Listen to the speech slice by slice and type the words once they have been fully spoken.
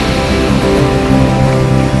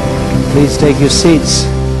Please take your seats.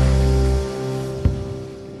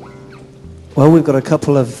 Well, we've got a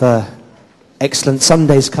couple of excellent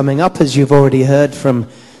Sundays coming up, as you've already heard from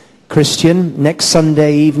Christian. Next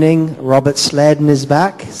Sunday evening, Robert Sledden is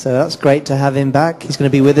back, so that's great to have him back. He's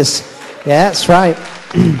going to be with us. Yeah, that's right.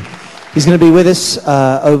 He's going to be with us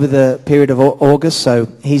over the period of August, so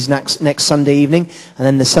he's next Sunday evening, and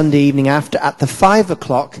then the Sunday evening after at the 5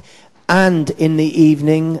 o'clock. And in the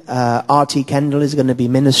evening, R.T. Kendall is going to be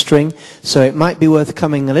ministering. So it might be worth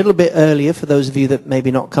coming a little bit earlier for those of you that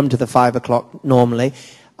maybe not come to the 5 o'clock normally.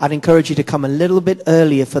 I'd encourage you to come a little bit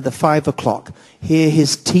earlier for the 5 o'clock. Hear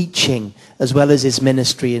his teaching as well as his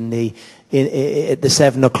ministry at the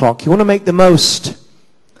 7 o'clock. You want to make the most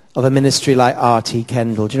of a ministry like R.T.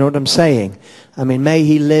 Kendall. Do you know what I'm saying? I mean, may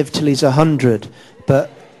he live till he's 100.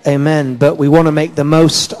 But, amen. But we want to make the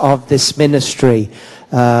most of this ministry.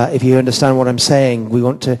 If you understand what I'm saying, we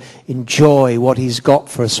want to enjoy what he's got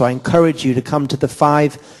for us. So I encourage you to come to the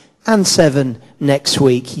 5 and 7 next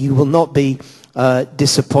week. You will not be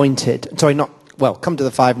disappointed. Come to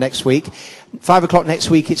the 5 next week. 5 o'clock next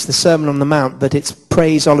week, it's the Sermon on the Mount, but it's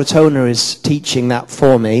Praise Olatona is teaching that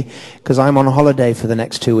for me, because I'm on holiday for the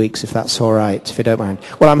next 2 weeks, if that's all right, if you don't mind.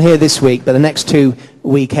 Well, I'm here this week, but the next 2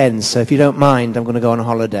 weekends, so if you don't mind, I'm going to go on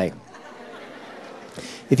holiday.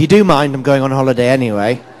 If you do mind, I'm going on holiday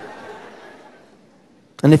anyway.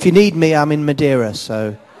 And if you need me, I'm in Madeira,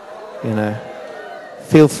 so,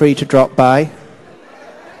 feel free to drop by.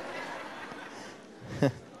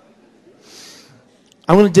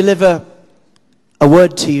 I'm going to deliver a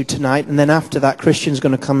word to you tonight, and then after that, Christian's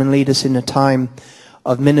going to come and lead us in a time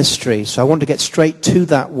of ministry. So I want to get straight to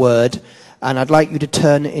that word, and I'd like you to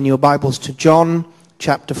turn in your Bibles to John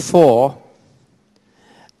chapter 4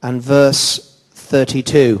 and verse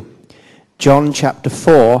 32. John chapter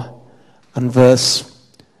 4 and verse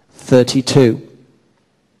 32.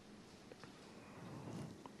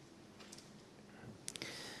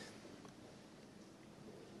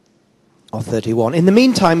 Or 31. In the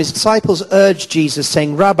meantime, his disciples urged Jesus,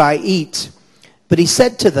 saying, "Rabbi, eat." But he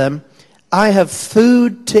said to them, "I have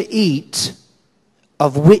food to eat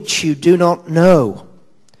of which you do not know."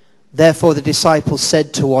 Therefore the disciples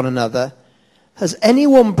said to one another, "Has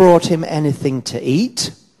anyone brought him anything to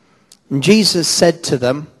eat?" And Jesus said to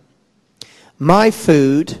them, "My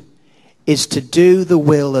food is to do the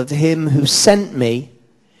will of him who sent me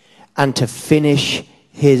and to finish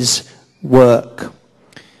his work."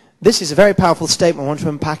 This is a very powerful statement. I want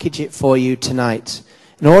to unpackage it for you tonight.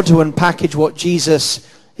 In order to unpackage what Jesus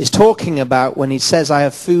is talking about when he says, "I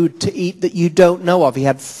have food to eat that you don't know of." He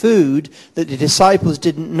had food that the disciples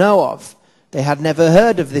didn't know of. They had never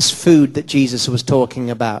heard of this food that Jesus was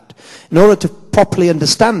talking about. In order to properly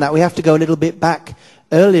understand that, we have to go a little bit back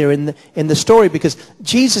earlier in the story, because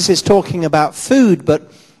Jesus is talking about food,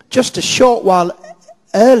 but just a short while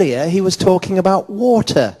earlier, he was talking about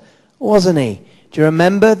water, wasn't he? Do you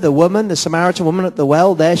remember the woman, the Samaritan woman at the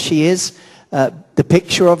well? There she is, the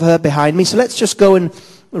picture of her behind me. So let's just go and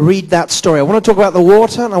read that story. I want to talk about the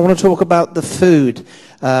water, and I want to talk about the food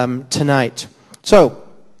tonight. So,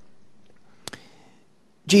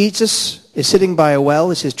 Jesus is sitting by a well.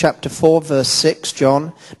 This is chapter 4, verse 6,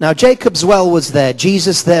 John. "Now Jacob's well was there.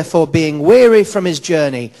 Jesus, therefore, being weary from his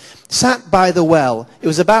journey, sat by the well. It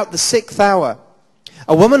was about the 6th hour.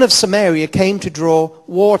 A woman of Samaria came to draw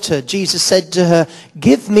water. Jesus said to her,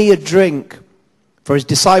 'Give me a drink,' for his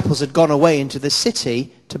disciples had gone away into the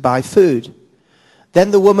city to buy food.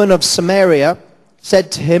 Then the woman of Samaria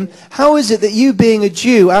said to him, 'How is it that you, being a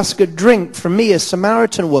Jew, ask a drink from me, a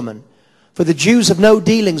Samaritan woman? For the Jews have no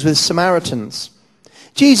dealings with Samaritans.'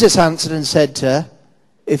 Jesus answered and said to her,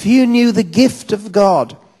 'If you knew the gift of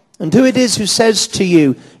God, and who it is who says to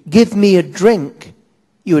you, "Give me a drink,"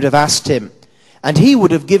 you would have asked him, and he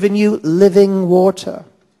would have given you living water.'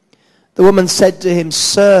 The woman said to him,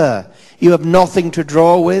 'Sir, you have nothing to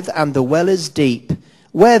draw with, and the well is deep.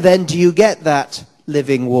 Where then do you get that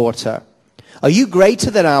living water? Are you greater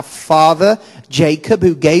than our father Jacob,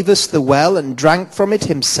 who gave us the well and drank from it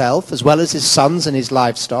himself, as well as his sons and his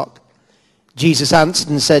livestock?' Jesus answered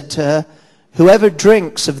and said to her, 'Whoever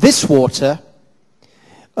drinks of this water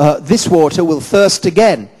will thirst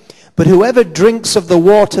again. But whoever drinks of the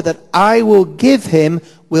water that I will give him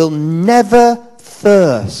will never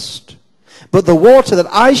thirst. But the water that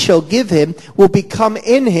I shall give him will become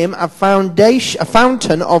in him a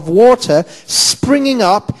fountain of water springing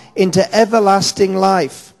up into everlasting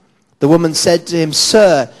life.' The woman said to him,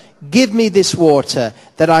 'Sir, give me this water,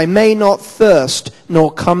 that I may not thirst,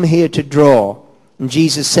 nor come here to draw.' And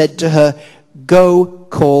Jesus said to her, 'Go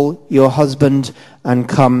call your husband and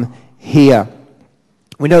come here.'"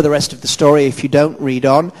 We know the rest of the story. If you don't, read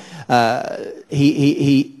on.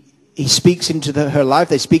 He speaks into her life.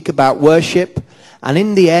 They speak about worship. And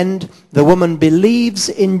in the end, the woman believes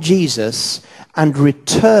in Jesus and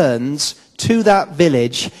returns to that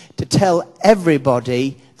village to tell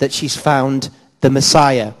everybody that she's found the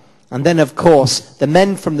Messiah. And then, of course, the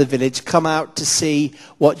men from the village come out to see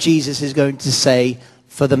what Jesus is going to say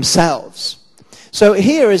for themselves. So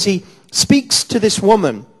here, as he speaks to this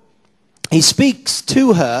woman, he speaks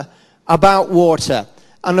to her about water.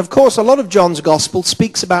 And of course, a lot of John's Gospel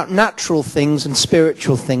speaks about natural things and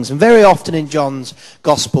spiritual things. And very often in John's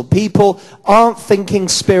Gospel, people aren't thinking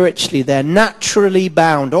spiritually. They're naturally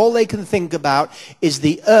bound. All they can think about is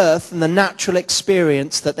the earth and the natural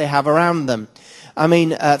experience that they have around them. I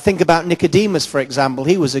mean, think about Nicodemus, for example.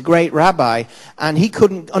 He was a great rabbi, and he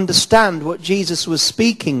couldn't understand what Jesus was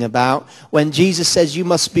speaking about when Jesus says, you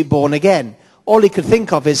must be born again. All he could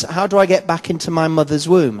think of is, how do I get back into my mother's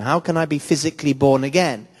womb? How can I be physically born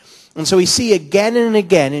again? And so we see again and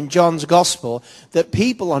again in John's Gospel that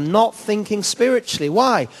people are not thinking spiritually.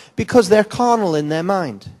 Why? Because they're carnal in their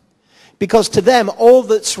mind. Because to them, all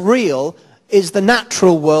that's real is the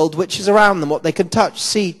natural world which is around them, what they can touch,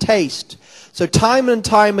 see, taste. So time and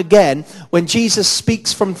time again, when Jesus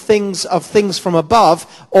speaks from things from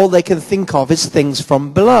above, all they can think of is things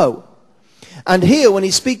from below. And here, when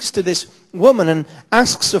he speaks to this woman and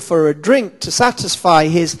asks her for a drink to satisfy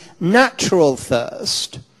his natural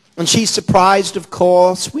thirst, and she's surprised, of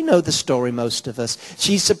course. We know the story, most of us.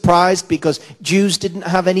 She's surprised because Jews didn't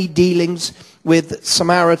have any dealings with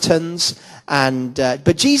Samaritans.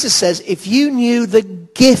 But Jesus says, if you knew the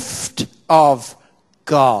gift of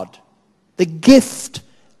God, the gift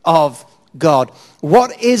of God.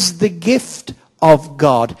 What is the gift of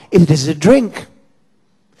God? It is a drink.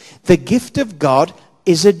 The gift of God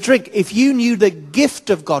is a drink. If you knew the gift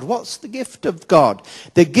of God, what's the gift of God?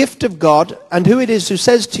 The gift of God, and who it is who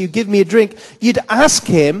says to you, give me a drink, you'd ask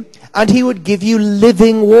him and he would give you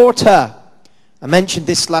living water. I mentioned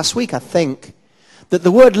this last week, I think, that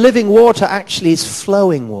the word living water actually is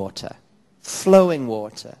flowing water. Flowing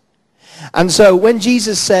water. And so when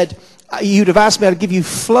Jesus said, you'd have asked me, I'll give you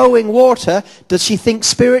flowing water, does she think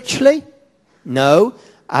spiritually? No.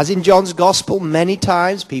 As in John's Gospel, many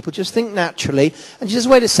times people just think naturally. And she says,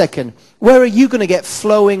 wait a second, where are you going to get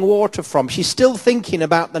flowing water from? She's still thinking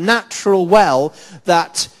about the natural well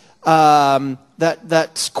that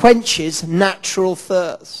quenches natural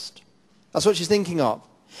thirst. That's what she's thinking of.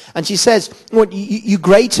 And she says, what, you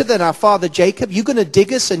greater than our father Jacob? You going to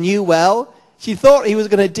dig us a new well? She thought he was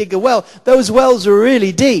going to dig a well. Those wells were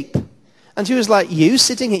really deep. And she was like, you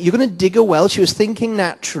sitting here, you're going to dig a well. She was thinking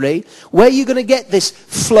naturally, where are you going to get this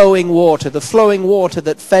flowing water, the flowing water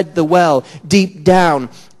that fed the well deep down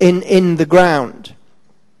in the ground?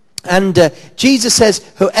 And Jesus says,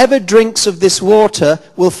 whoever drinks of this water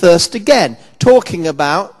will thirst again, talking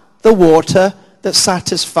about the water that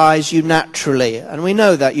satisfies you naturally. And we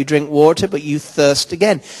know that you drink water, but you thirst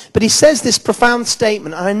again. But he says this profound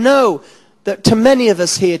statement. I know that to many of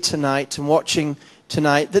us here tonight and watching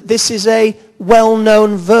tonight, that this is a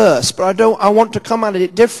well-known verse, but I want to come at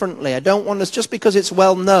it differently. I don't want us, just because it's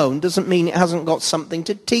well-known doesn't mean it hasn't got something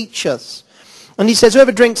to teach us. And he says,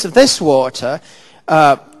 whoever drinks of this water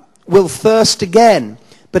will thirst again,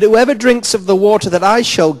 but whoever drinks of the water that I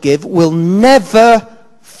shall give will never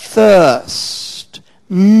thirst.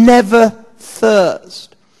 Never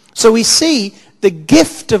thirst. So we see the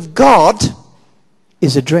gift of God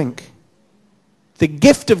is a drink. The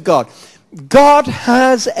gift of God. God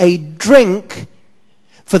has a drink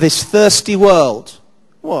for this thirsty world.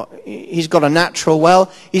 What? He's got a natural well.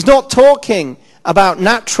 He's not talking about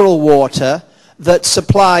natural water that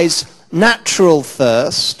supplies natural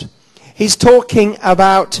thirst. He's talking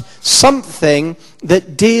about something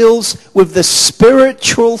that deals with the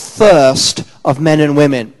spiritual thirst of men and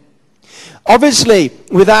women. Obviously,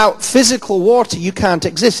 without physical water, you can't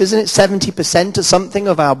exist. Isn't it 70% or something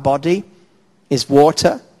of our body is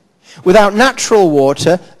water? Without natural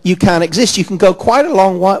water, you can't exist. You can go quite a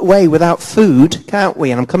long way without food, can't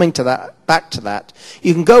we? And I'm coming to that, back to that.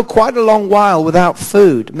 You can go quite a long while without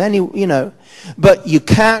food. But you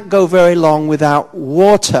can't go very long without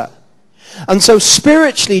water. And so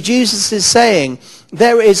spiritually, Jesus is saying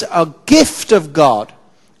there is a gift of God,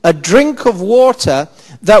 a drink of water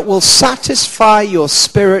that will satisfy your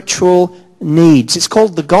spiritual needs. It's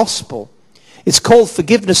called the gospel. It's called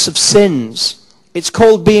forgiveness of sins. It's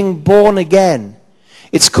called being born again.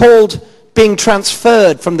 It's called being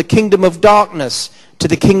transferred from the kingdom of darkness to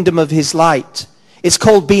the kingdom of his light. It's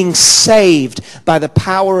called being saved by the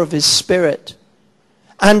power of his Spirit.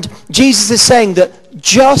 And Jesus is saying that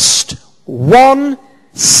just one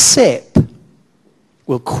sip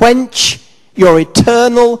will quench your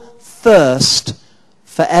eternal thirst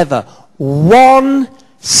forever. One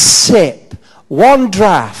sip, one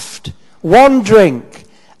draught, one drink,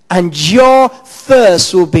 and your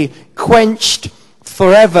thirst will be quenched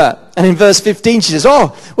forever. And in verse 15 she says,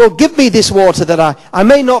 oh, well, give me this water that I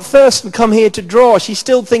may not thirst and come here to draw. She's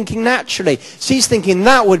still thinking naturally. She's thinking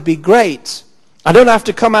that would be great. I don't have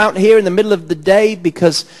to come out here in the middle of the day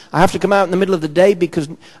because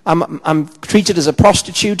I'm treated as a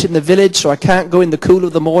prostitute in the village, so I can't go in the cool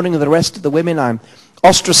of the morning with the rest of the women. I'm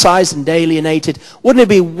ostracized and alienated. Wouldn't it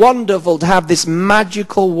be wonderful to have this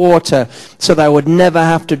magical water so that I would never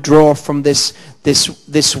have to draw from this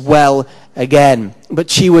well again? But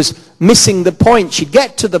she was missing the point. She'd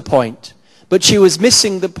get to the point, but she was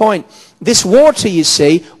missing the point. This water, you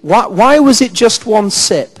see, why was it just one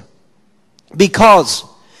sip? Because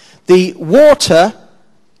the water,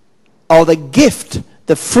 or the gift,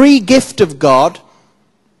 the free gift of God,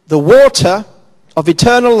 the water of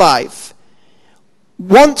eternal life,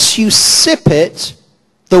 once you sip it,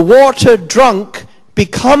 the water drunk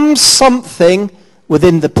becomes something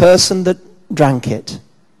within the person that drank it.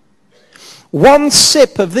 One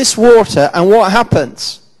sip of this water, and what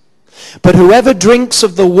happens? But whoever drinks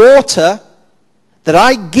of the water that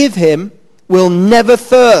I give him will never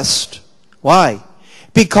thirst. Why?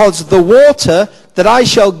 Because the water that I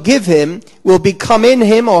shall give him will become in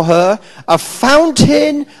him or her a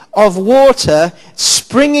fountain of water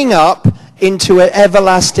springing up into an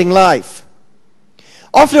everlasting life.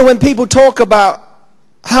 Often when people talk about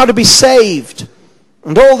how to be saved,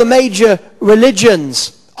 and all the major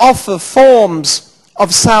religions offer forms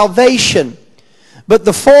of salvation, but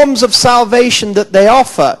the forms of salvation that they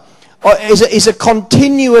offer is a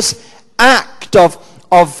continuous act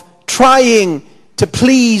of trying to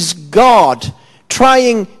please God,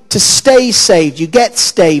 trying to stay saved. You get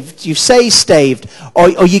saved, you stay saved,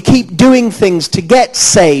 or you keep doing things to get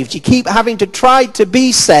saved. You keep having to try to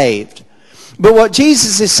be saved. But what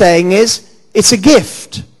Jesus is saying is, it's a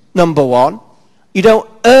gift, number one. You don't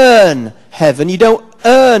earn heaven. You don't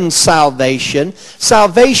earn salvation.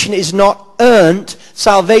 Salvation is not earned.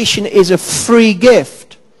 Salvation is a free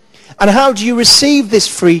gift. And how do you receive this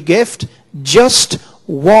free gift? Just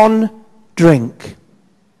one drink.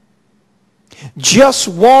 Just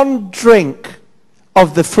one drink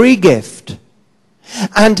of the free gift.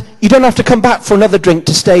 And you don't have to come back for another drink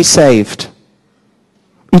to stay saved.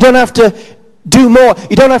 You don't have to do more.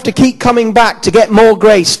 You don't have to keep coming back to get more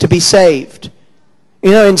grace to be saved.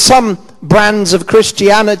 You know, in some brands of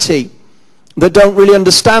Christianity that don't really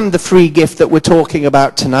understand the free gift that we're talking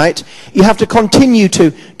about tonight, you have to continue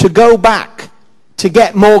to go back to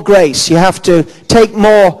get more grace. You have to take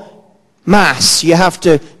more Mass. You have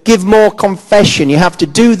to give more confession. You have to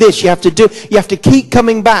do this. You have to keep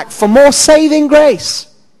coming back for more saving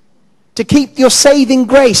grace. To keep your saving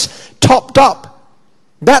grace topped up.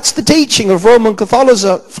 That's the teaching of Roman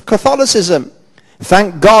Catholicism.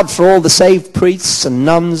 Thank God for all the saved priests and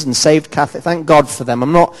nuns and saved Catholics. Thank God for them.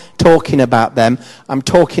 I'm not talking about them. I'm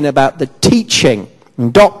talking about the teaching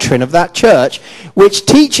and doctrine of that church, which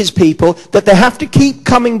teaches people that they have to keep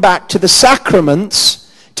coming back to the sacraments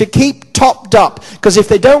to keep topped up. Because if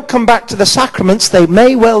they don't come back to the sacraments, they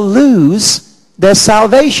may well lose their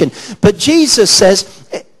salvation. But Jesus says,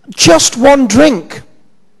 just one drink.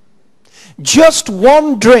 Just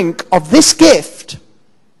one drink of this gift,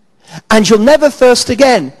 and you'll never thirst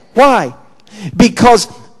again. Why? Because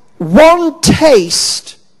one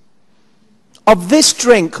taste of this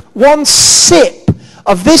drink, one sip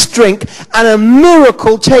of this drink, and a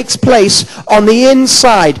miracle takes place on the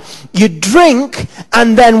inside. You drink,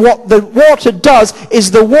 and then what the water does is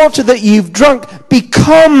the water that you've drunk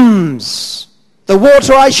becomes, the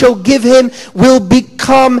water I shall give him will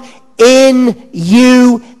become in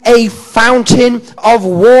you a fountain of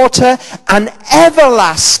water, an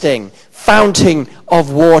everlasting fountain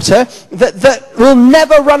of water that will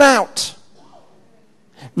never run out,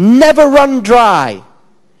 never run dry,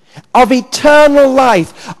 of eternal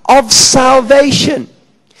life, of salvation.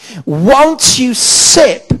 Once you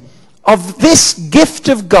sip of this gift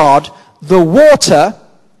of God, the water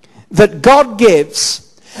that God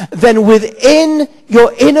gives, then within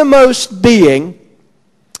your innermost being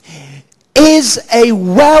is a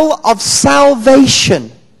well of salvation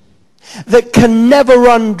that can never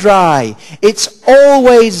run dry. It's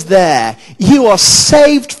always there. You are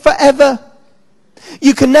saved forever.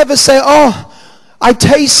 You can never say, oh, I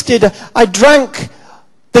drank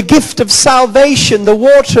the gift of salvation, the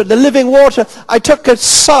water, the living water. I took a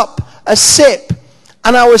sip,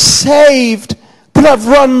 and I was saved, but I've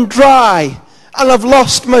run dry, and I've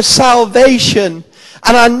lost my salvation.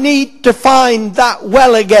 And I need to find that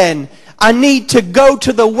well again. I need to go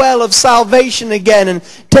to the well of salvation again and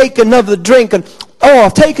take another drink. And, oh,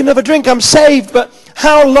 I'll take another drink, I'm saved. But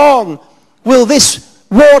how long will this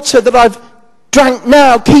water that I've drank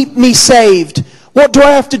now keep me saved? What do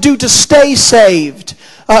I have to do to stay saved?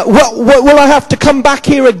 Will I have to come back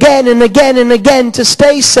here again and again and again to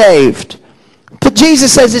stay saved? But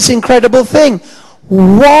Jesus says this incredible thing.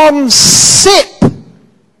 One sip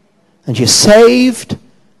and you're saved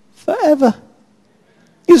forever.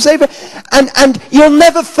 You're saved. And you'll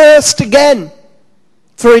never thirst again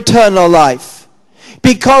for eternal life.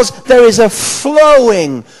 Because there is a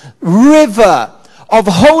flowing river of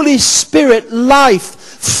Holy Spirit life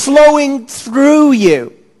flowing through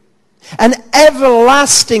you. An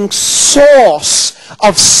everlasting source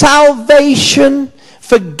of salvation,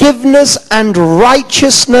 forgiveness, and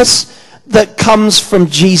righteousness that comes from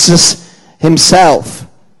Jesus himself.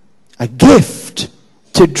 A gift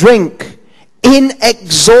to drink,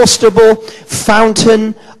 inexhaustible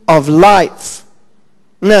fountain of life.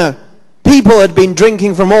 Now, people had been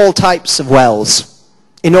drinking from all types of wells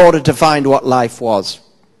in order to find what life was.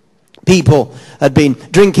 People had been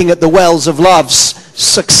drinking at the wells of love,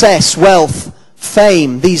 success, wealth,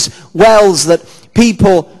 fame. These wells that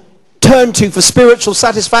people turn to for spiritual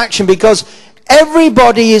satisfaction, because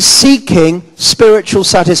everybody is seeking spiritual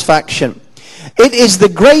satisfaction. It is the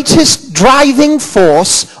greatest driving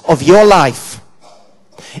force of your life.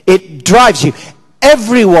 It drives you.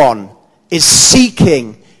 Everyone is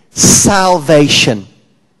seeking salvation.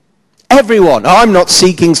 Everyone. Oh, I'm not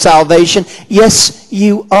seeking salvation. Yes,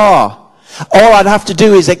 you are. All I'd have to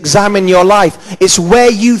do is examine your life. It's where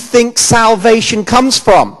you think salvation comes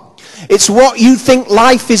from. It's what you think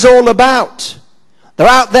life is all about. They're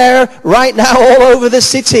out there right now all over the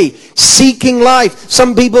city seeking life.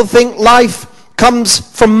 Some people think life comes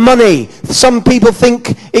from money. Some people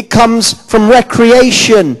think it comes from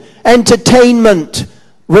recreation, entertainment,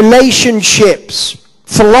 relationships,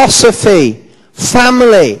 philosophy,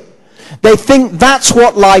 family. They think that's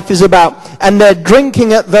what life is about, and they're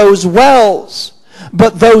drinking at those wells.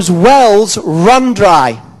 But those wells run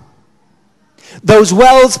dry. Those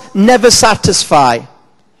wells never satisfy.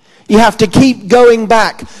 You have to keep going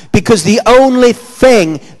back, because the only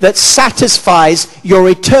thing that satisfies your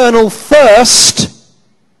eternal thirst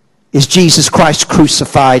is Jesus Christ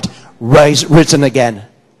crucified, risen again.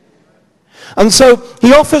 And so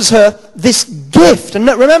he offers her this gift. And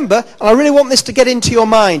remember, and I really want this to get into your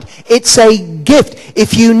mind, it's a gift.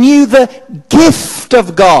 If you knew the gift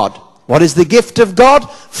of God, what is the gift of God?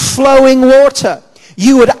 Flowing water.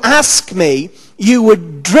 You would ask me, you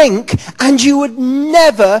would drink, and you would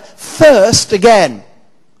never thirst again.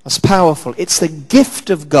 That's powerful. It's the gift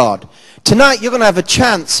of God. Tonight you're going to have a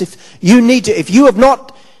chance, if you have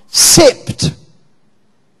not sipped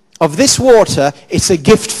of this water, it's a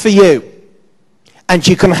gift for you. And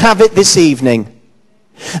you can have it this evening.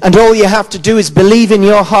 And all you have to do is believe in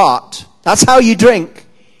your heart. That's how you drink.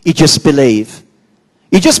 You just believe.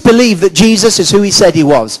 You just believe that Jesus is who he said he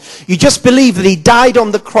was. You just believe that he died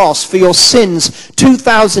on the cross for your sins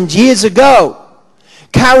 2,000 years ago.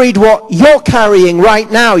 Carried what you're carrying right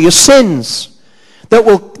now, your sins.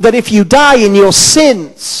 That if you die in your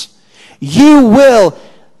sins, you will,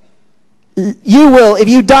 if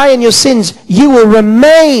you die in your sins, you will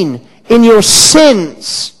remain in your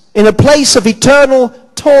sins, in a place of eternal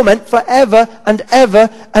torment forever and ever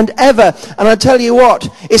and ever. And I tell you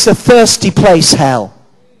what, it's a thirsty place, hell.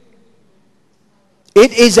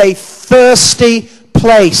 It is a thirsty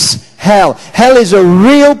place, hell. Hell is a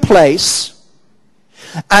real place,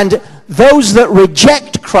 and those that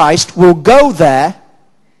reject Christ will go there,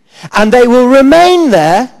 and they will remain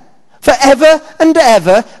there forever and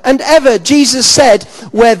ever and ever. Jesus said,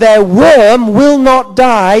 where their worm will not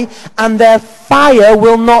die and their fire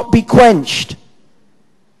will not be quenched.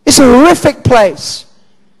 It's a horrific place.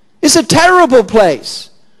 It's a terrible place.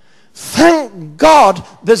 Thank God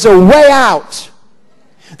there's a way out.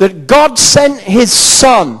 That God sent his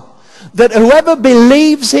Son. That whoever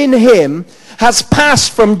believes in him has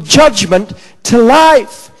passed from judgment to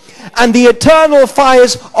life. And the eternal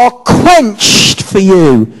fires are quenched for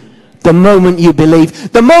you. The moment you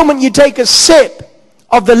believe, the moment you take a sip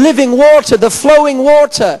of the living water, the flowing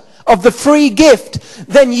water of the free gift,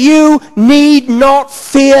 then you need not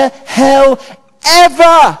fear hell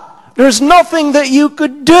ever. There's nothing that you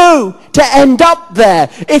could do to end up there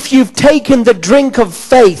if you've taken the drink of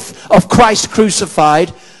faith of Christ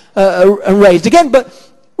crucified and raised again.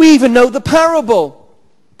 But we even know the parable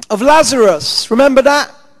of Lazarus. Remember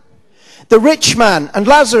that? The rich man and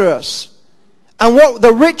Lazarus. And what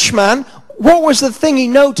the rich man what was the thing he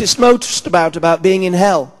noticed most about being in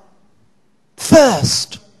hell?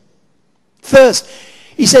 Thirst. Thirst.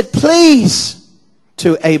 He said, please,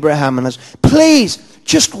 to Abraham and us, please,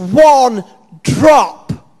 just one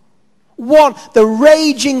drop. One, the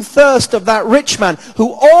raging thirst of that rich man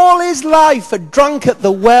who all his life had drunk at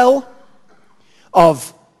the well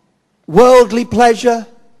of worldly pleasure.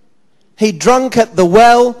 He drunk at the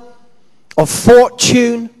well of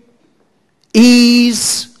fortune,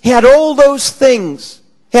 ease. He had all those things.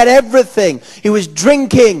 He had everything. He was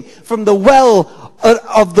drinking from the well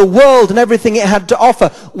of the world and everything it had to offer,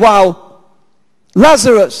 while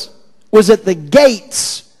Lazarus was at the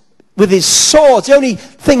gates with his sores. The only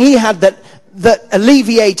thing he had that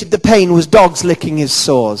alleviated the pain was dogs licking his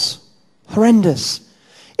sores. Horrendous.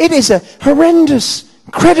 It is a horrendous,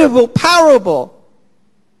 incredible parable.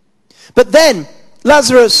 But then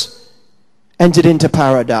Lazarus entered into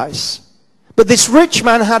paradise. But this rich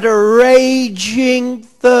man had a raging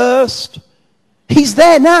thirst. He's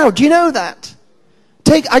there now. Do you know that?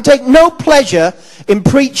 I take no pleasure in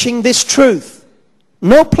preaching this truth.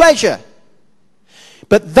 No pleasure.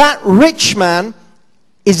 But that rich man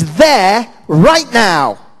is there right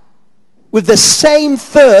now with the same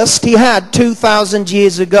thirst he had 2,000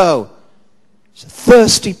 years ago. It's a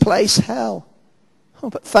thirsty place, hell. Oh,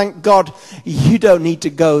 but thank God you don't need to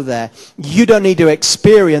go there. You don't need to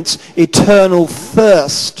experience eternal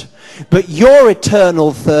thirst. But your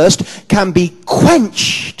eternal thirst can be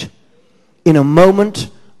quenched in a moment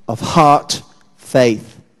of heart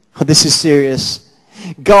faith. Oh, this is serious.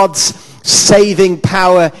 God's saving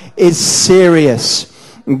power is serious.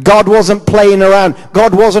 God wasn't playing around.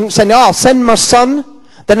 God wasn't saying, I'll send my son,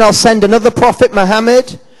 then I'll send another prophet,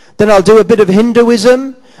 Muhammad, then I'll do a bit of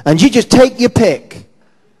Hinduism, and you just take your pick.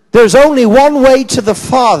 There's only one way to the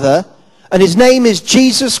Father, and his name is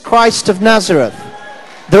Jesus Christ of Nazareth.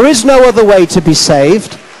 There is no other way to be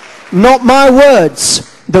saved. Not my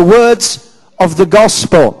words, the words of the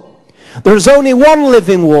gospel. There is only one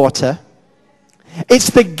living water. It's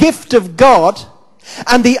the gift of God,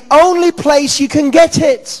 and the only place you can get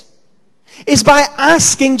it is by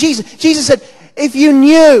asking Jesus. Jesus said, if you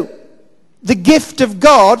knew the gift of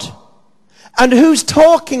God and who's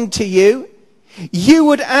talking to you, you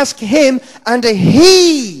would ask him and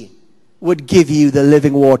he would give you the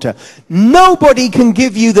living water. Nobody can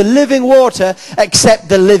give you the living water except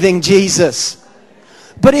the living Jesus.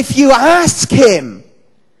 But if you ask him,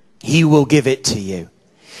 he will give it to you.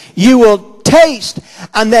 You will taste,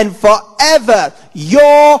 and then forever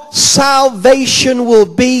your salvation will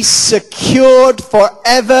be secured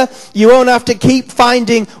forever. You won't have to keep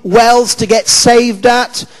finding wells to get saved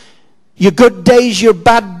at. Your good days, your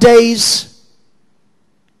bad days,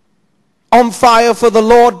 on fire for the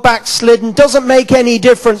Lord, backslidden, doesn't make any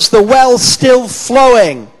difference. The well's still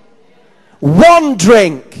flowing. One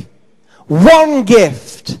drink, one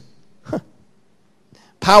gift.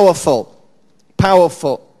 Powerful,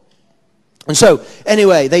 powerful. And so,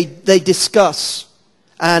 anyway, they discuss,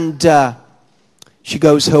 and she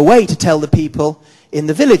goes her way to tell the people in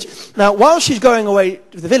the village. Now, while she's going away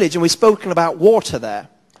to the village, and we've spoken about water there,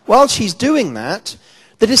 while she's doing that,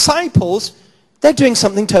 the disciples, they're doing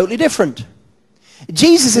something totally different.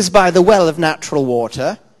 Jesus is by the well of natural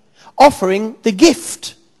water, offering the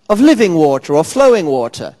gift of living water or flowing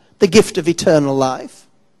water, the gift of eternal life.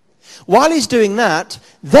 While he's doing that,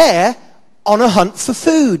 they're on a hunt for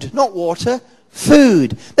food, not water,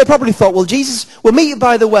 food. They probably thought, well, Jesus, we'll meet you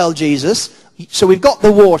by the well, Jesus. So we've got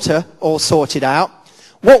the water all sorted out.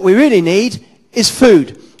 What we really need is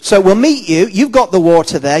food. So we'll meet you. You've got the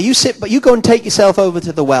water there. You sit, but you go and take yourself over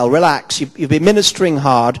to the well. Relax. You've been ministering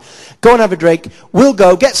hard. Go and have a drink. We'll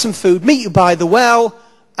go get some food, meet you by the well,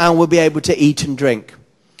 and we'll be able to eat and drink.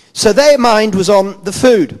 So their mind was on the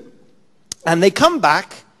food. And they come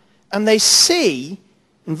back and they see,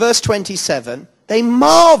 in verse 27, they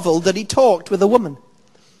marveled that he talked with a woman.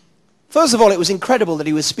 First of all, it was incredible that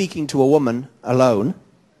he was speaking to a woman alone,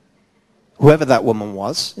 whoever that woman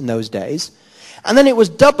was in those days. And then it was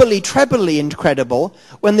doubly, trebly incredible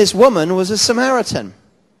when this woman was a Samaritan.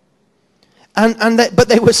 But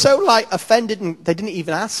they were so offended, and they didn't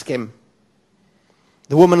even ask him.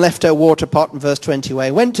 The woman left her water pot in verse 20,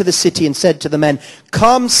 went to the city and said to the men,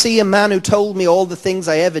 come see a man who told me all the things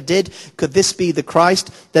I ever did. Could this be the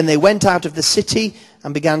Christ? Then they went out of the city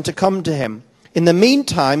and began to come to him. In the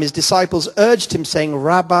meantime, his disciples urged him, saying,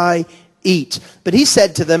 Rabbi, eat. But he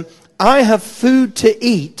said to them, I have food to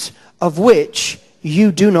eat of which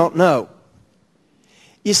you do not know.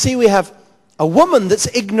 You see, we have a woman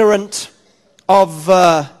that's ignorant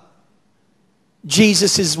of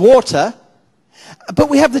Jesus' water, but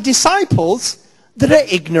we have the disciples that are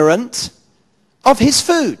ignorant of his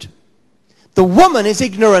food. The woman is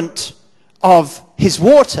ignorant of his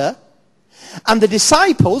water, and the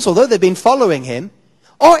disciples, although they've been following him,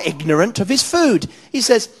 are ignorant of his food. He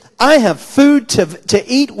says, I have food to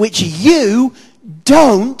eat which you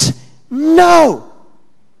don't know.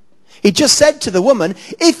 He just said to the woman,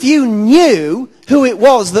 if you knew who it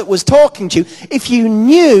was that was talking to you, if you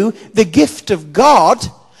knew the gift of God,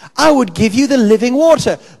 I would give you the living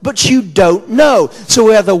water. But you don't know. So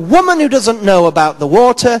we have the woman who doesn't know about the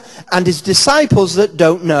water and his disciples that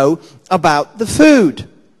don't know about the food.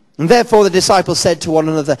 And therefore the disciples said to one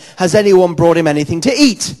another, has anyone brought him anything to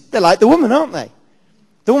eat? They're like the woman, aren't they?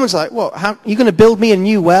 The woman's like, what, how, are you going to build me a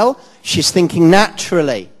new well? She's thinking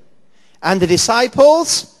naturally. And the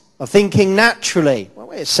disciples are thinking naturally. Well,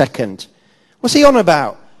 wait a second. What's he on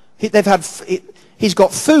about? He's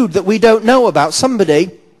got food that we don't know about.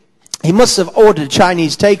 Somebody, he must have ordered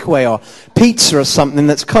Chinese takeaway or pizza or something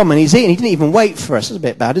that's come and he's eating. He didn't even wait for us. That's a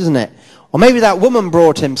bit bad, isn't it? Or maybe that woman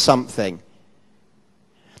brought him something.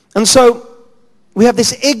 And so we have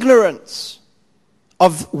this ignorance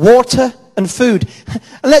of water and food.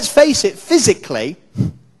 And let's face it, physically,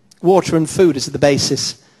 water and food is the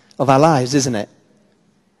basis of our lives, isn't it?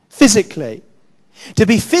 Physically. To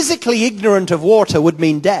be physically ignorant of water would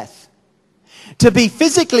mean death. To be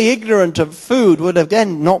physically ignorant of food would,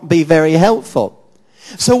 again, not be very helpful.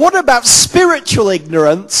 So what about spiritual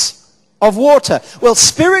ignorance of water? Well,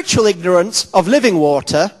 spiritual ignorance of living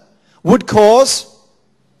water would cause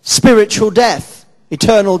spiritual death,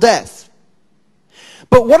 eternal death.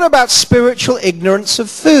 But what about spiritual ignorance of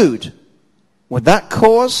food? Would that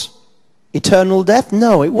cause eternal death?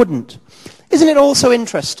 No, it wouldn't. Isn't it also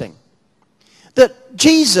interesting that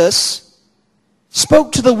Jesus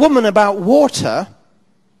spoke to the woman about water,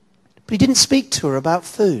 but he didn't speak to her about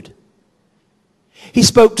food? He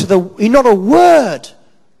spoke to not a word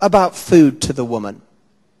about food to the woman.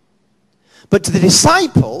 But to the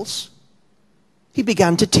disciples, he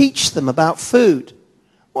began to teach them about food.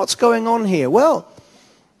 What's going on here? Well,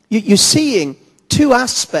 you're seeing two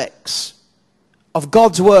aspects of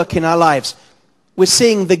God's work in our lives. We're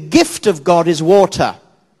seeing the gift of God is water.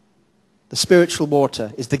 The spiritual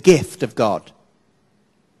water is the gift of God.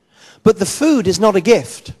 But the food is not a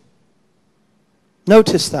gift.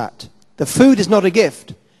 Notice that. The food is not a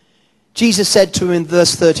gift. Jesus said to him in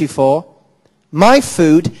verse 34, my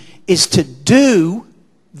food is to do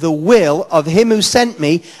the will of him who sent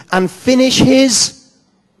me and finish his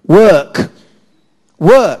work.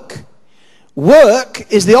 Work.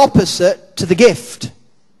 Work is the opposite to the gift.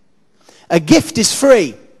 A gift is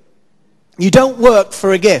free. You don't work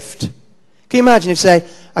for a gift. Can you imagine if, say,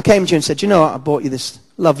 I came to you and said, you know what, I bought you this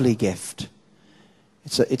lovely gift.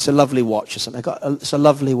 It's a lovely watch or something. It's a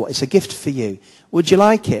lovely watch. It's a gift for you. Would you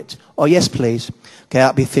like it? Oh, yes, please. Okay,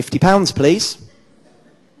 that'll be £50, please.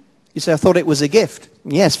 You say, I thought it was a gift.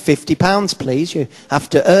 Yes, £50, please. You have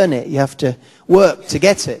to earn it. You have to work to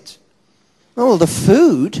get it. Oh, the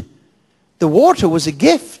food, the water was a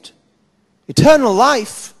gift. Eternal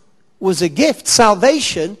life was a gift.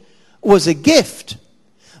 Salvation was a gift.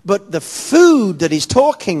 But the food that he's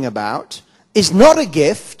talking about is not a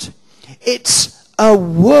gift. It's a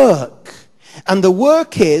work. And the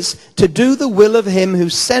work is to do the will of him who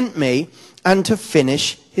sent me and to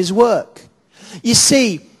finish his work. You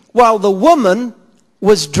see, while the woman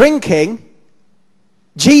was drinking,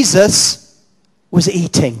 Jesus was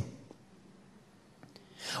eating.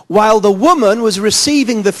 While the woman was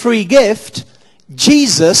receiving the free gift,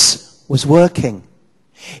 Jesus was working.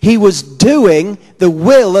 He was doing the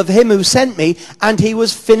will of him who sent me, and he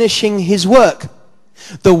was finishing his work.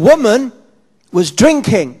 The woman was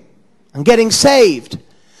drinking and getting saved.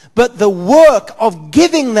 But the work of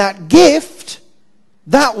giving that gift,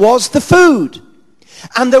 that was the food.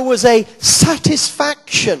 And there was a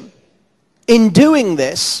satisfaction in doing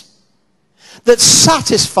this that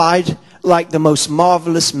satisfied like the most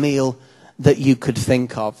marvelous meal that you could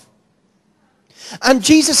think of. And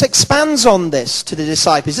Jesus expands on this to the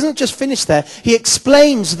disciples. He doesn't just finish there. He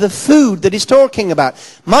explains the food that he's talking about.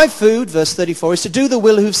 My food, verse 34, is to do the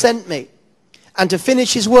will who sent me and to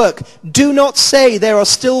finish his work. Do not say there are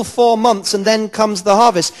still 4 months and then comes the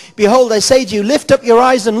harvest. Behold, I say to you, lift up your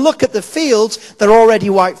eyes and look at the fields. They're already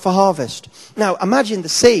white for harvest. Now, imagine the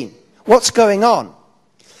scene. What's going on?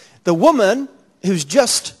 The woman who's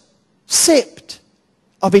just sipped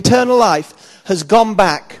of eternal life has gone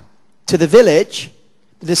back to the village.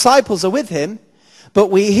 The disciples are with him, but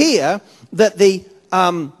we hear that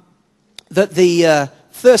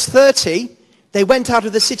verse 30, they went out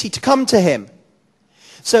of the city to come to him.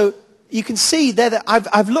 So you can see there that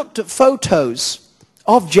I've looked at photos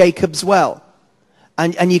of Jacob's well.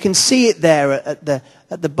 And you can see it there at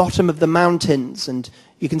the bottom of the mountains, and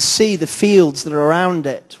you can see the fields that are around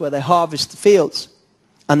it, where they harvest the fields,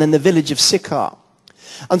 and then the village of Sychar.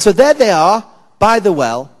 And so there they are, by the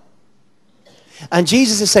well, and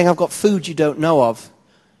Jesus is saying, I've got food you don't know of,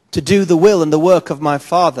 to do the will and the work of my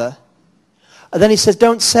Father. And then he says,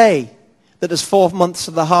 don't say that there's 4 months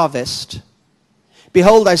of the harvest.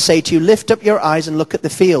 Behold, I say to you, lift up your eyes and look at the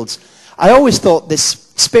fields. I always thought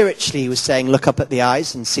this spiritually he was saying, look up at the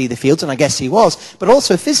eyes and see the fields, and I guess he was. But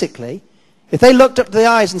also physically, if they looked up to the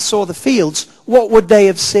eyes and saw the fields, what would they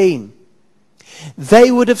have seen?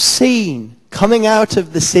 They would have seen, coming out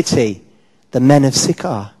of the city, the men of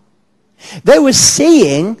Sychar. They were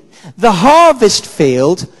seeing the harvest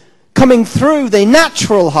field coming through the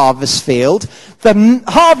natural harvest field. The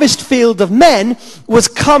harvest field of men was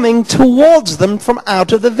coming towards them from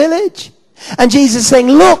out of the village. And Jesus is saying,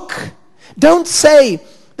 look, don't say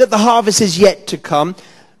that the harvest is yet to come.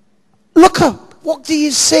 Look up. What do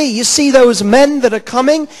you see? You see those men that are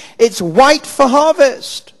coming? It's white for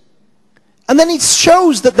harvest. And then it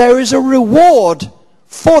shows that there is a reward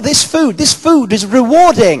for this food. This food is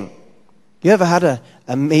rewarding. You ever had a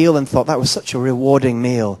meal and thought, that was such a rewarding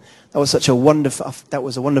meal? That was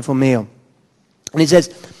a wonderful meal. And he says,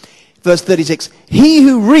 verse 36, he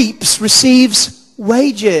who reaps receives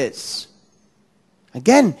wages.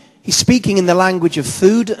 Again, he's speaking in the language of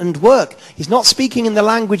food and work. He's not speaking in the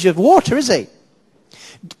language of water, is he?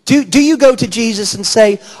 Do you go to Jesus and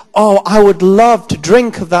say, oh, I would love to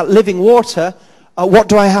drink of that living water. What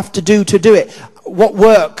do I have to do it? What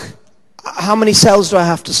work? How many cells do I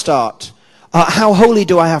have to start? How holy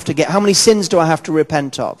do I have to get? How many sins do I have to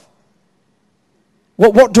repent of?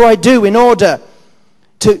 What do I do in order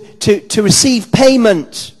to receive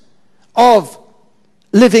payment of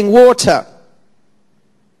living water?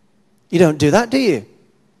 You don't do that, do you?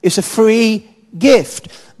 It's a free gift.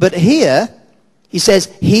 But here, he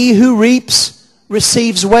says, he who reaps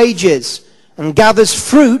receives wages and gathers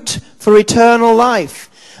fruit for eternal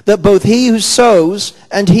life, that both he who sows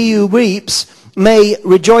and he who reaps may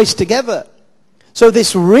rejoice together. So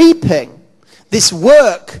this reaping, this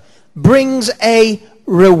work, brings a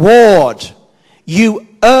reward. You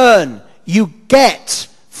earn, you get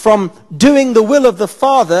from doing the will of the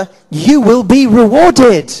Father, you will be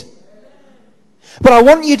rewarded. But I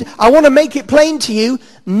want to make it plain to you,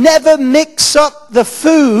 never mix up the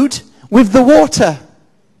food with the water.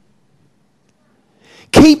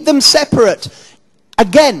 Keep them separate.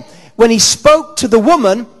 Again, when he spoke to the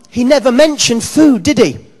woman, he never mentioned food, did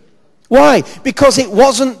he? Why? Because it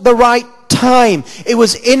wasn't the right time. It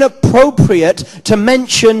was inappropriate to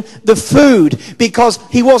mention the food, because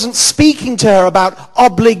he wasn't speaking to her about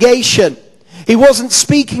obligation. He wasn't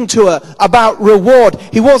speaking to her about reward.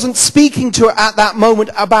 He wasn't speaking to her at that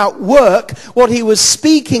moment about work. What he was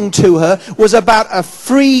speaking to her was about a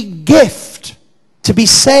free gift to be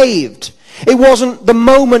saved. It wasn't the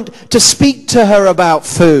moment to speak to her about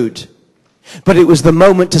food, but it was the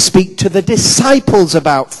moment to speak to the disciples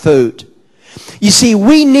about food. You see,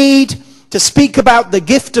 we need to speak about the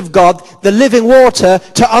gift of God, the living water,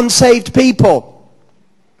 to unsaved people.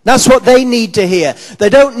 That's what they need to hear. They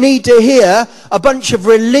don't need to hear a bunch of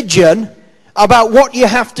religion about what you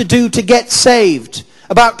have to do to get saved,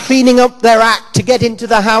 about cleaning up their act to get into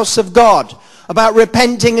the house of God, about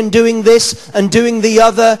repenting and doing this and doing the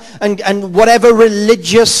other, and whatever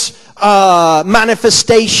religious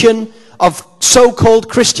manifestation of so-called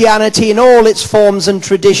Christianity in all its forms and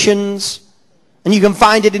traditions. And you can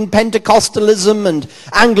find it in Pentecostalism and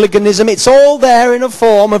Anglicanism. It's all there in a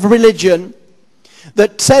form of religion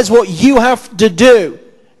that says what you have to do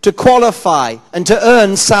to qualify and to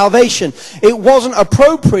earn salvation. It wasn't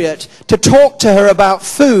appropriate to talk to her about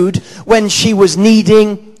food when she was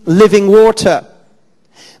needing living water.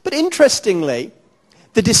 But interestingly,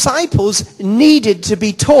 the disciples needed to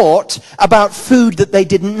be taught about food that they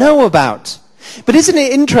didn't know about. But isn't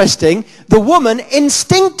it interesting? The woman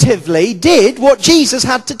instinctively did what Jesus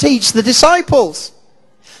had to teach the disciples.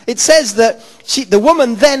 It says that the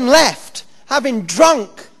woman then left, having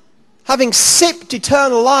drunk, having sipped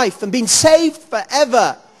eternal life and been saved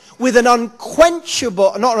forever with an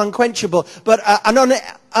unquenchable, not unquenchable, but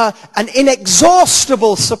an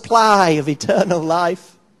inexhaustible supply of eternal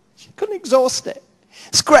life. She couldn't exhaust it.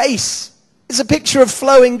 It's grace. It's a picture of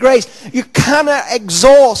flowing grace. You cannot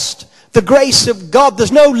exhaust the grace of God.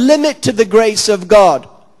 There's no limit to the grace of God.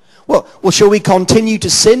 Well, shall we continue to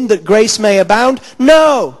sin that grace may abound?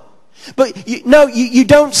 No. But you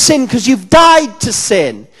don't sin because you've died to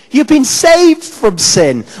sin. You've been saved from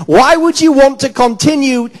sin. Why would you want to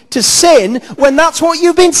continue to sin when that's what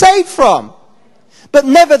you've been saved from? But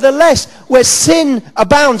nevertheless, where sin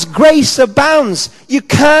abounds, grace abounds. You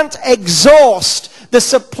can't exhaust the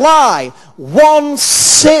supply. One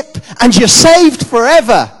sip and you're saved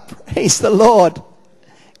forever. Praise the Lord.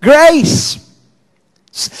 Grace.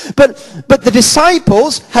 But the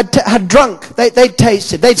disciples had drunk. They'd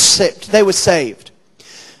tasted. They'd sipped. They were saved.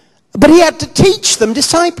 But he had to teach them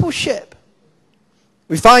discipleship.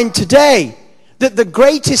 We find today that the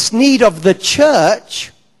greatest need of the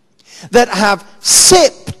church that have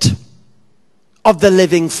sipped of the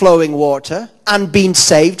living flowing water and been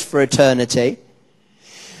saved for eternity,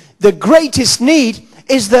 the greatest need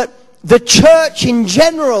is that the church in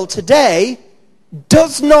general today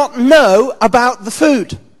does not know about the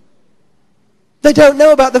food. They don't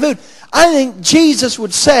know about the food. I think Jesus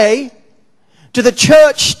would say to the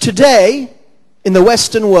church today in the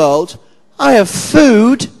Western world, I have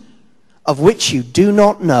food of which you do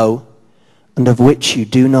not know and of which you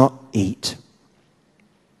do not eat.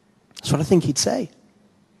 That's what I think he'd say.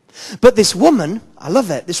 But this woman, I love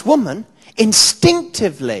it, this woman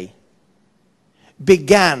instinctively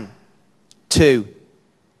began to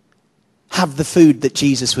have the food that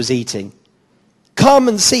Jesus was eating. Come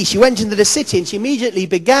and see. She went into the city and she immediately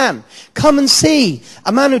began. Come and see.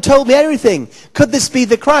 A man who told me everything. Could this be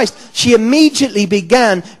the Christ? She immediately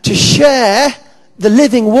began to share the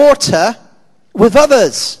living water with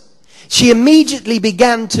others. She immediately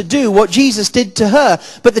began to do what Jesus did to her.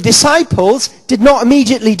 But the disciples did not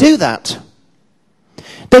immediately do that.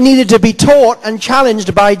 They needed to be taught and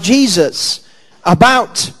challenged by Jesus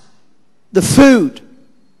about the food.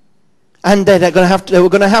 And they were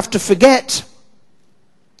going to have to forget.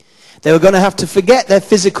 They were going to have to forget their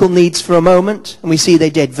physical needs for a moment. And we see they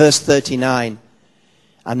did. Verse 39.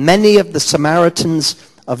 And many of the Samaritans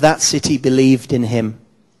of that city believed in him.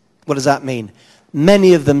 What does that mean?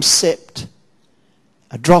 Many of them sipped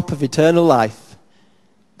a drop of eternal life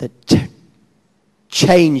that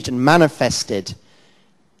changed and manifested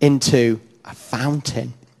into a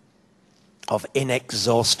fountain of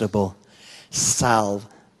inexhaustible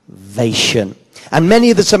salvation. And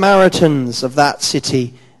many of the Samaritans of that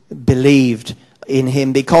city believed in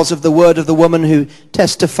him because of the word of the woman who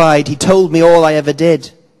testified, he told me all I ever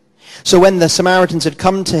did. So when the Samaritans had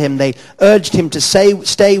come to him, they urged him to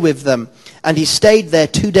stay with them. And he stayed there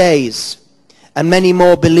 2 days. And many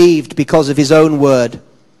more believed because of his own word.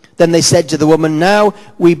 Then they said to the woman, now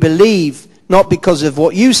we believe, not because of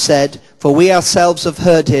what you said, for we ourselves have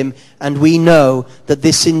heard him, and we know that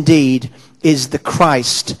this indeed is the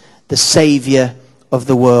Christ, the Savior of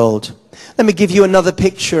the world. Let me give you another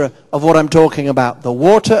picture of what I'm talking about. The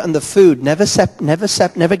water and the food, never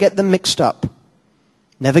get them mixed up.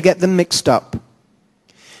 Never get them mixed up.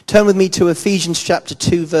 Turn with me to Ephesians chapter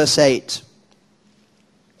 2, verse 8.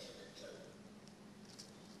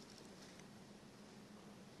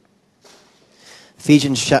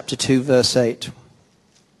 Ephesians chapter 2, verse 8.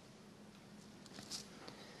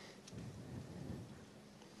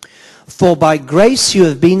 For by grace you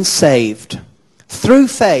have been saved, through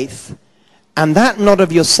faith, and that not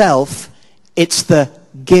of yourself, it's the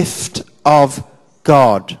gift of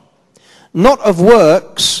God. Not of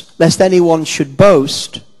works, lest anyone should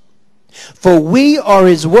boast. For we are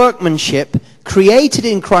his workmanship, created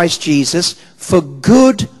in Christ Jesus for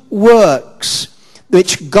good works,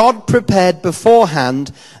 which God prepared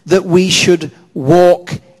beforehand that we should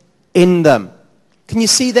walk in them. Can you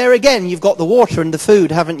see there again? You've got the water and the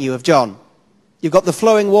food, haven't you, of John? You've got the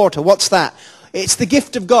flowing water. What's that? It's the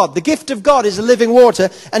gift of God. The gift of God is a living water.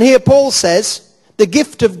 And here Paul says, the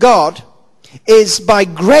gift of God is by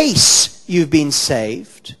grace you've been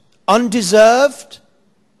saved. Undeserved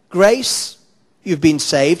grace, you've been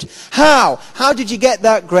saved. How? How did you get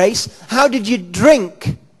that grace? How did you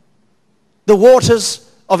drink the waters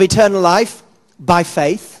of eternal life? By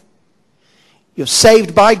faith. You're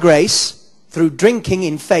saved by grace. Through drinking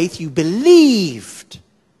in faith, you believed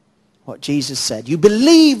what Jesus said. You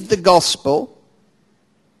believed the gospel.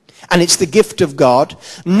 And it's the gift of God.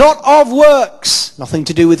 Not of works. Nothing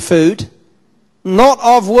to do with food. Not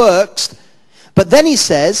of works. But then he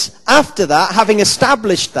says, after that, having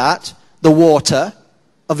established that, the water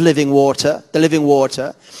of living water, the living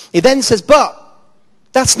water, he then says, but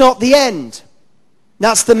that's not the end.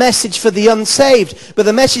 That's the message for the unsaved. But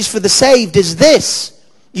the message for the saved is this.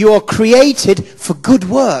 You are created for good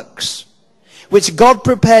works, which God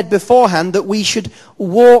prepared beforehand that we should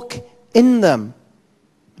walk in them.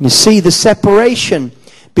 You see the separation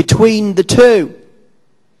between the two.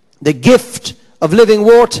 The gift of living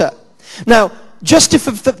water. Now,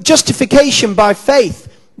 justification by faith,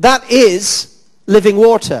 that is living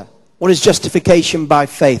water. What is justification by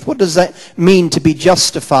faith? What does that mean to be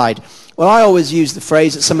justified? Well, I always use the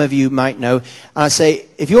phrase that some of you might know. And I say,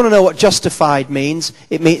 if you want to know what justified means,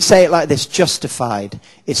 say it like this: justified.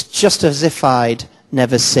 It's just as if I'd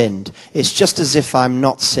never sinned. It's just as if I'm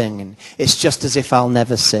not sinning. It's just as if I'll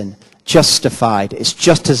never sin. Justified. It's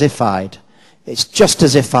just as if I'd. It's just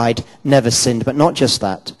as if I'd never sinned, but not just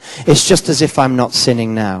that. It's just as if I'm not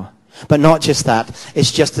sinning now. But not just that.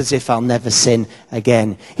 It's just as if I'll never sin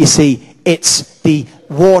again. You see, it's the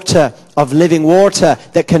water of living water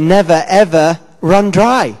that can never, ever run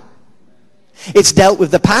dry. It's dealt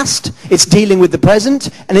with the past, it's dealing with the present,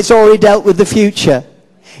 and it's already dealt with the future.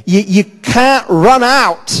 You can't run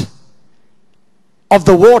out of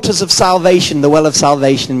the waters of salvation, the well of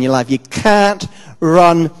salvation in your life. You can't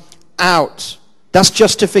run out. That's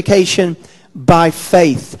justification by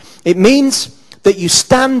faith. It means that you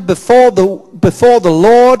stand before the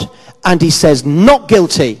Lord and he says, not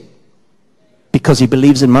guilty, because he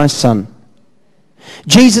believes in my Son.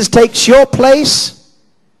 Jesus takes your place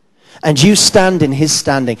and you stand in his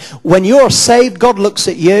standing. When you're saved, God looks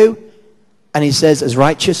at you and he says, as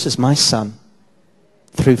righteous as my Son,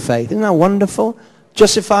 through faith. Isn't that wonderful?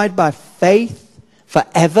 Justified by faith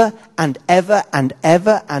forever and ever and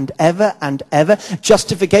ever and ever and ever.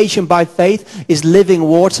 Justification by faith is living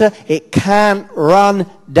water. It can't run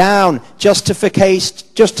down.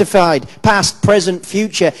 Justified, past, present,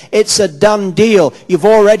 future. It's a done deal. You've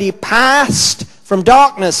already passed from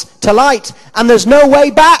darkness to light, and there's no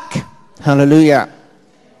way back. Hallelujah.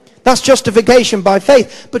 That's justification by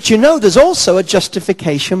faith. But you know, there's also a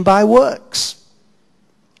justification by works.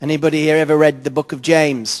 Anybody here ever read the book of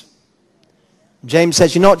James? James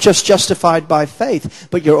says you're not just justified by faith,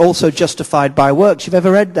 but you're also justified by works. You've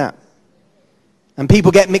ever read that? And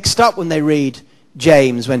people get mixed up when they read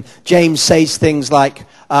James, when James says things like,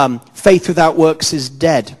 faith without works is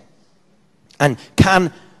dead. And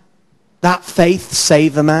can that faith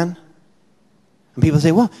save a man? And people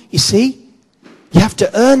say, well, you see, you have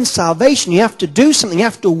to earn salvation. You have to do something. You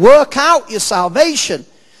have to work out your salvation.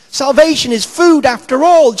 Salvation is food after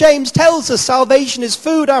all. James tells us salvation is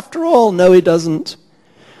food after all. No, he doesn't.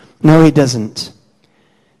 No, he doesn't.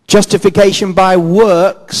 Justification by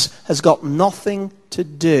works has got nothing to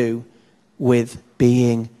do with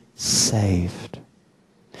being saved.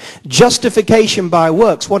 Justification by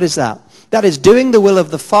works, what is that? That is doing the will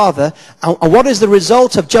of the Father. And what is the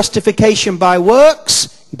result of justification by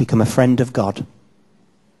works? You become a friend of God.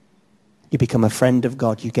 You become a friend of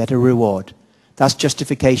God. You get a reward. That's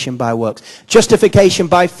justification by works. Justification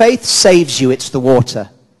by faith saves you. It's the water.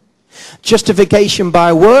 Justification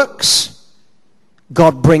by works,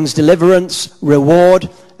 God brings deliverance, reward,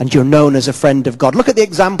 and you're known as a friend of God. Look at the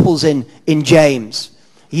examples in James.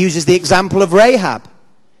 He uses the example of Rahab,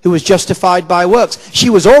 who was justified by works. She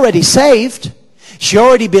was already saved. She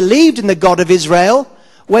already believed in the God of Israel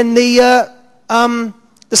when the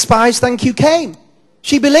spies, came.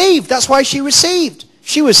 She believed. That's why she received.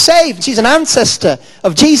 She was saved. She's an ancestor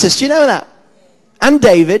of Jesus. Do you know that? And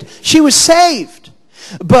David. She was saved.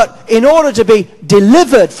 But in order to be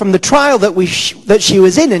delivered from the trial that she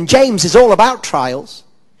was in, and James is all about trials,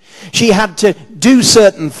 she had to do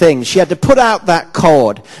certain things. She had to put out that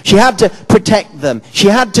cord. She had to protect them. She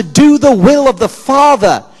had to do the will of the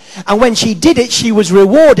Father. And when she did it, she was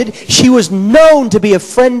rewarded. She was known to be a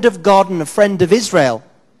friend of God and a friend of Israel.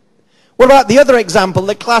 What about the other example,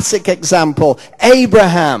 the classic example,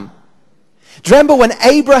 Abraham? Do you remember when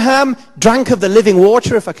Abraham drank of the living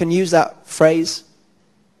water, if I can use that phrase?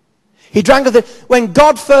 He drank of when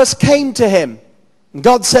God first came to him, and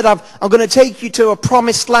God said, I'm going to take you to a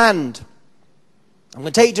promised land. I'm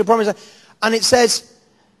going to take you to a promised land. And it says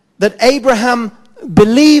that Abraham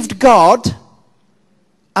believed God,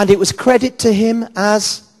 and it was credited to him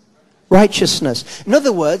as righteousness. In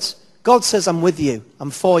other words, God says, I'm with you,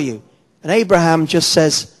 I'm for you. And Abraham just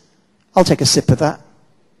says, I'll take a sip of that.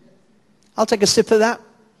 I'll take a sip of that.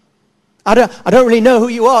 I don't really know who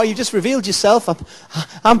you are. You just revealed yourself.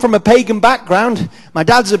 I'm from a pagan background. My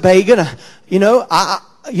dad's a pagan. I'll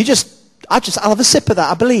have a sip of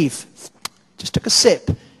that, I believe. Just took a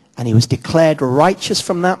sip. And he was declared righteous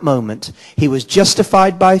from that moment. He was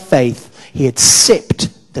justified by faith. He had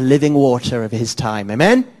sipped the living water of his time.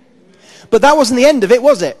 Amen? But that wasn't the end of it,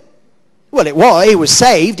 was it? Well, it was. He was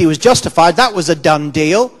saved. He was justified. That was a done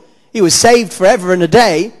deal. He was saved forever and a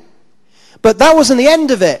day. But that wasn't the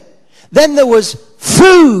end of it. Then there was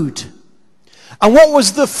food. And what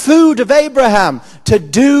was the food of Abraham? To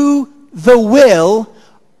do the will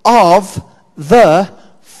of the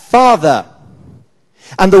Father.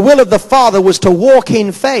 And the will of the Father was to walk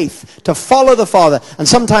in faith, to follow the Father. And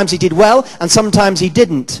sometimes he did well, and sometimes he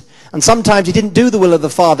didn't. And sometimes he didn't do the will of the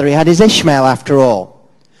Father. He had his Ishmael after all.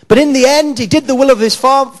 But in the end, he did the will of his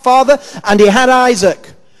father, and he had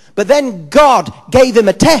Isaac. But then God gave him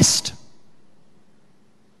a test.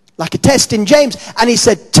 Like a test in James. And he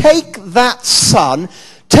said, take that son,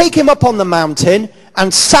 take him up on the mountain,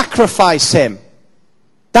 and sacrifice him.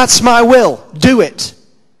 That's my will. Do it.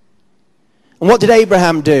 And what did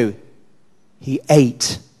Abraham do? He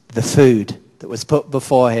ate the food that was put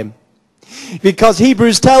before him. Because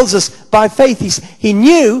Hebrews tells us, by faith, he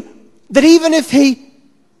knew that even if he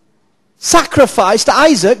sacrificed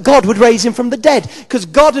Isaac, God would raise him from the dead. Because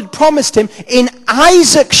God had promised him, in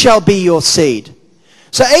Isaac shall be your seed.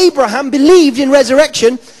 So Abraham believed in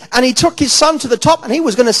resurrection, and he took his son to the top, and he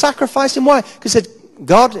was going to sacrifice him. Why? Because he said,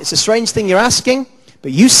 God, it's a strange thing you're asking,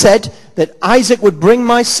 but you said that Isaac would bring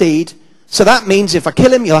my seed, so that means if I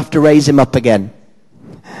kill him, you'll have to raise him up again.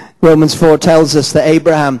 Romans 4 tells us that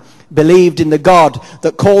Abraham believed in the God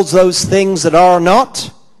that calls those things that are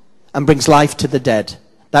not and brings life to the dead.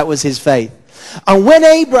 That was his faith. And when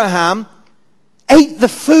Abraham ate the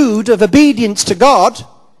food of obedience to God,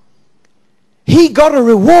 he got a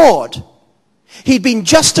reward. He'd been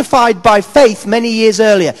justified by faith many years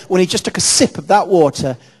earlier when he just took a sip of that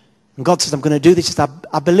water. And God says, I'm going to do this. He says,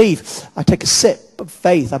 I believe. I take a sip of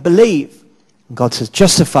faith. I believe. And God says,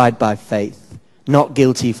 justified by faith. Not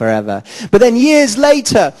guilty forever. But then years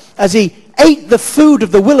later, as he ate the food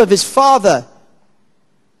of the will of his father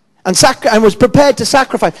and was prepared to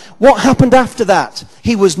sacrifice, what happened after that?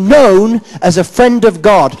 He was known as a friend of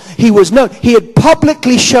God. He was known. He had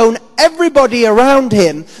publicly shown everybody around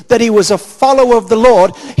him that he was a follower of the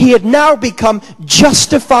Lord. He had now become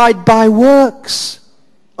justified by works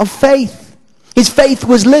of faith. His faith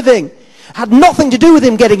was living. Had nothing to do with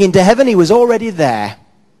him getting into heaven. He was already there.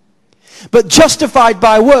 But justified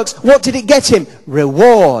by works, what did it get him?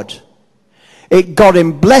 Reward. It got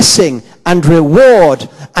him blessing and reward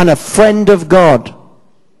and a friend of God.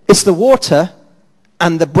 It's the water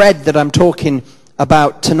and the bread that I'm talking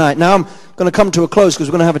about tonight. Now I'm going to come to a close because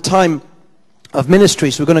we're going to have a time of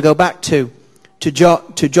ministry. So we're going to go back to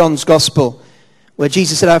John's Gospel, where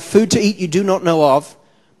Jesus said, I have food to eat you do not know of.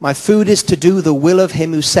 My food is to do the will of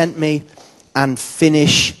him who sent me and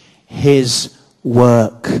finish his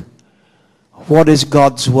work. What is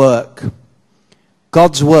God's work?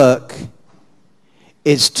 God's work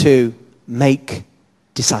is to make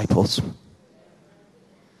disciples.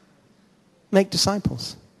 Make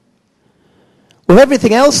disciples. With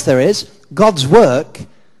everything else there is, God's work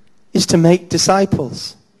is to make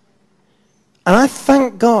disciples. And I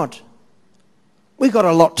thank God. We've got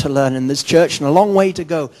a lot to learn in this church and a long way to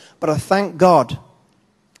go. But I thank God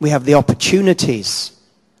we have the opportunities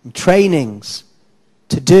and trainings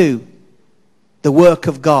to do the work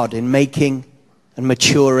of God in making and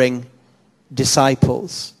maturing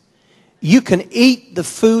disciples. You can eat the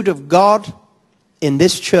food of God in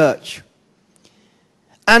this church.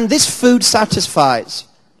 And this food satisfies.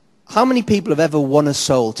 How many people have ever won a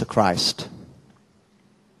soul to Christ?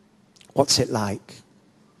 What's it like?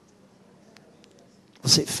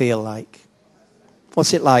 What's it feel like?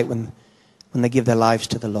 What's it like when they give their lives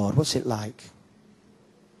to the Lord? What's it like?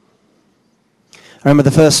 I remember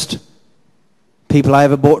the first people I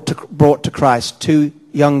ever brought to Christ, two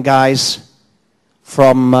young guys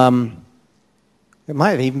from, it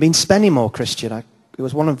might have even been Spennymoor, Christian. It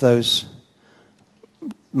was one of those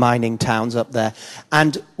mining towns up there.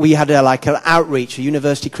 And we had an outreach, a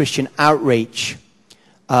university Christian outreach.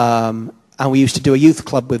 And we used to do a youth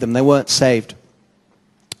club with them. They weren't saved.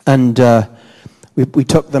 And we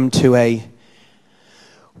took them to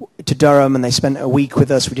Durham, and they spent a week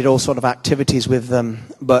with us. We did all sort of activities with them.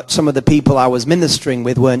 But some of the people I was ministering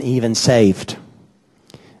with weren't even saved.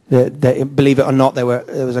 Believe it or not, there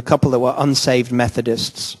was a couple that were unsaved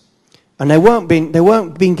Methodists. And they weren't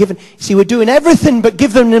being given. See, we're doing everything but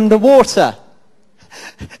giving them the water.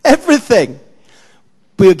 Everything.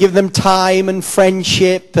 We were giving them time and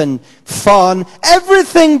friendship and fun.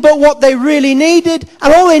 Everything but what they really needed.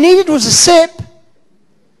 And all they needed was a sip.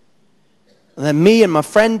 And then me and my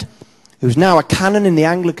friend, who's now a canon in the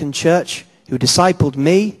Anglican Church, who discipled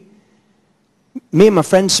me and my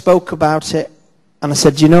friend spoke about it. And I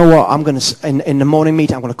said, you know what, I'm going to, in the morning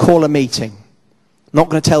meeting, I'm going to call a meeting. I'm not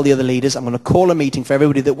going to tell the other leaders. I'm going to call a meeting for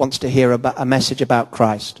everybody that wants to hear a message about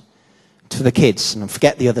Christ. For the kids, and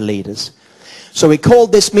forget the other leaders. So we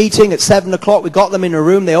called this meeting at 7 o'clock. We got them in a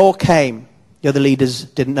room. They all came. The other leaders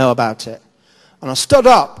didn't know about it. And I stood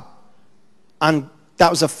up, and that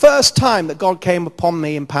was the first time that God came upon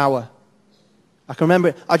me in power. I can remember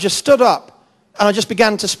it. I just stood up, and I just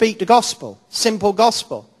began to speak the gospel, simple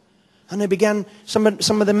gospel. And they began, some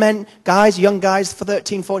of the men, guys, young guys for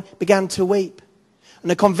 13, 14, began to weep. And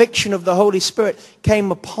the conviction of the Holy Spirit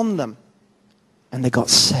came upon them. And they got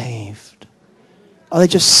saved. Oh, they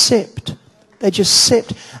just sipped. They just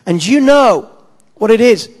sipped. And you know what it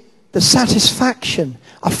is? The satisfaction.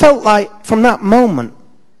 I felt like from that moment,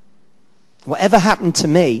 whatever happened to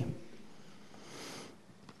me,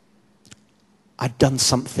 I'd done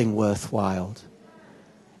something worthwhile.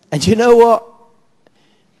 And you know what?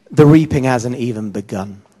 The reaping hasn't even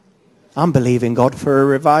begun. I'm believing God for a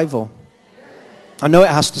revival. I know it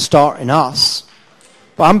has to start in us.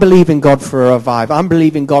 But I'm believing God for a revival. I'm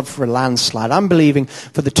believing God for a landslide. I'm believing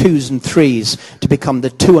for the 2s and 3s to become the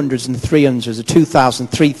 200s and 300s, the 2,000,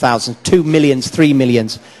 3,000, 2 millions, 3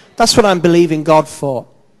 millions. That's what I'm believing God for.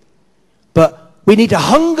 But we need to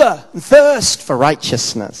hunger and thirst for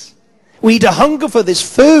righteousness. We need to hunger for this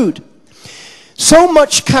food. So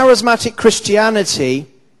much charismatic Christianity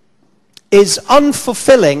is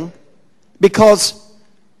unfulfilling because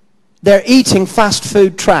they're eating fast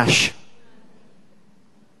food trash.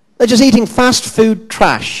 They're just eating fast food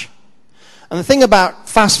trash. And the thing about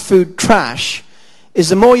fast food trash is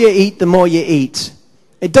the more you eat, the more you eat.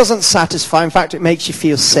 It doesn't satisfy. In fact, it makes you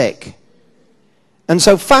feel sick. And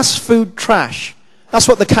so fast food trash, that's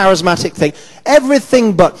what the charismatic thing,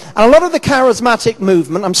 everything but. And a lot of the charismatic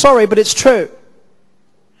movement, I'm sorry, but it's true,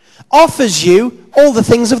 offers you all the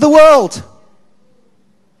things of the world.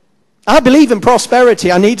 I believe in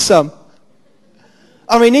prosperity. I need some.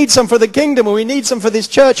 And we need some for the kingdom, and we need some for this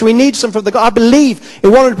church, and we need some for the God. I believe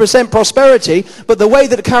in 100% prosperity, but the way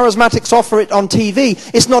that the charismatics offer it on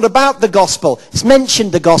TV, it's not about the gospel. It's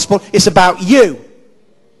mentioned the gospel. It's about you.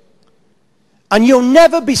 And you'll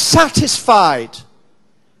never be satisfied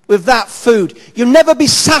with that food. You'll never be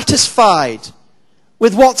satisfied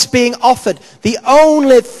with what's being offered. The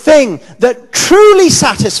only thing that truly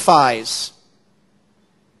satisfies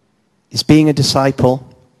is being a disciple,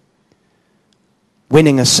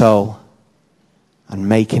 winning a soul, and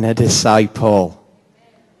making a disciple.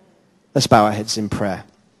 Let's bow our heads in prayer.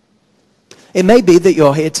 It may be that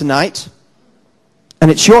you're here tonight, and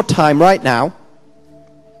it's your time right now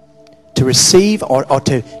to receive or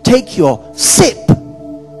to take your sip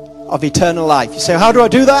of eternal life. You say, how do I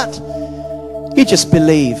do that? You just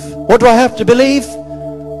believe. What do I have to believe?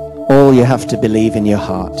 All you have to believe in your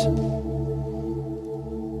heart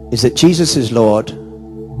is that Jesus is Lord.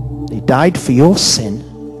 He died for your sin,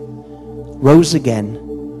 rose again,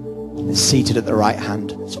 and is seated at the right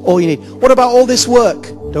hand. That's all you need. What about all this work?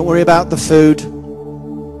 Don't worry about the food.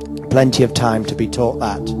 Plenty of time to be taught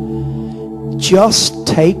that. Just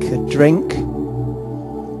take a drink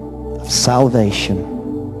of salvation.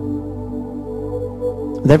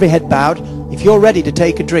 With every head bowed, if you're ready to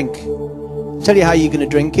take a drink, I'll tell you how you're going to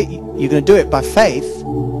drink it. You're going to do it by faith,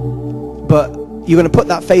 but you're going to put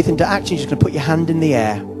that faith into action. You're just going to put your hand in the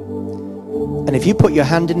air. And if you put your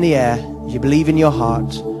hand in the air, you believe in your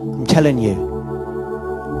heart, I'm telling you,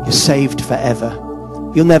 you're saved forever.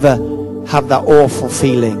 You'll never have that awful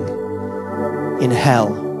feeling in hell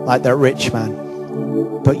like that rich man.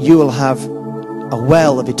 But you will have a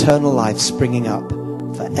well of eternal life springing up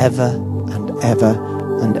forever and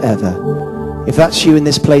ever and ever. If that's you in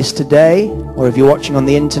this place today, or if you're watching on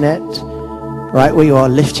the internet, right where you are,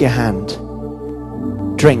 lift your hand.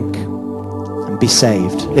 Drink. Be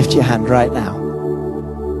saved. Lift your hand right now.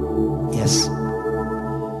 Yes.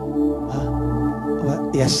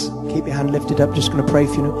 Yes. Keep your hand lifted up. Just going to pray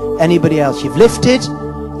for you. Anybody else? You've lifted?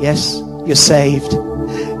 Yes. You're saved.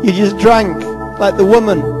 You just drank like the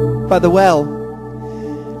woman by the well.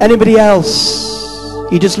 Anybody else?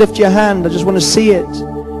 You just lift your hand. I just want to see it.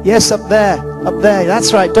 Yes, up there. Up there.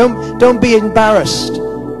 That's right. Don't be embarrassed.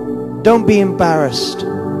 Don't be embarrassed.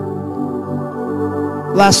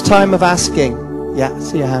 Last time of asking. Yeah,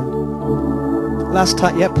 see your hand. Last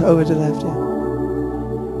time, yep, over to the left,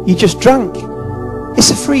 yeah. You just drank.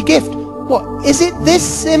 It's a free gift. What, is it this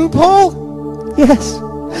simple? Yes.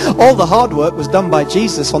 All the hard work was done by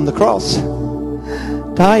Jesus on the cross.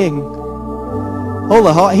 Dying.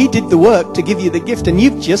 He did the work to give you the gift, and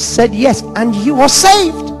you've just said yes, and you are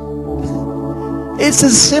saved. It's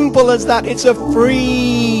as simple as that. It's a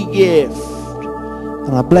free gift.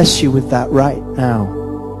 And I bless you with that right now.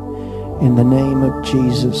 In the name of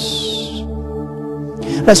Jesus.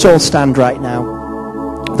 Let's all stand right now.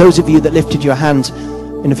 Those of you that lifted your hand,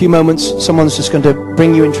 in a few moments, someone's just going to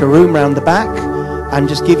bring you into a room round the back and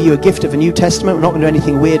just give you a gift of a New Testament. We're not going to do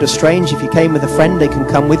anything weird or strange. If you came with a friend, they can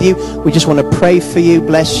come with you. We just want to pray for you,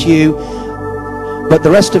 bless you. But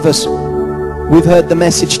the rest of us, we've heard the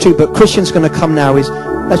message too. But Christian's going to come now.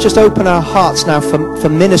 Let's just open our hearts now for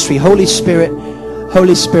ministry. Holy Spirit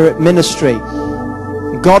ministry.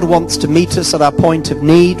 God wants to meet us at our point of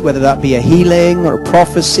need, whether that be a healing or a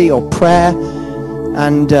prophecy or prayer.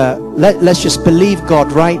 And let's just believe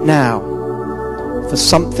God right now for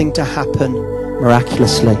something to happen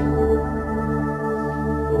miraculously.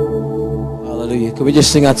 Hallelujah. Can we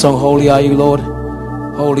just sing that song, Holy Are You, Lord?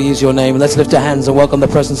 Holy is your name. And let's lift our hands and welcome the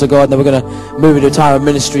presence of God. And then we're going to move into a time of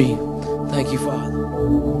ministry. Thank you, Father.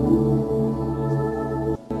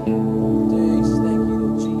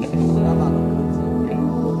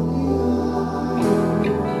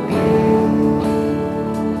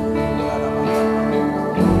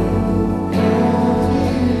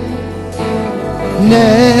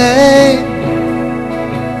 Name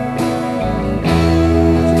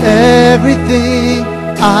everything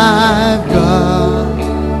I've got,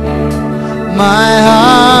 my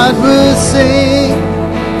heart will sing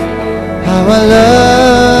how I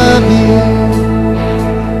love you.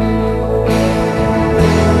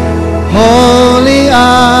 Holy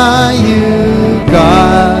are you,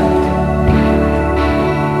 God.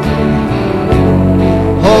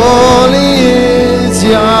 Holy is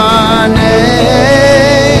your name.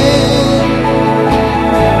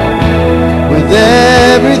 With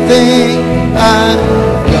everything I've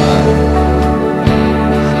got,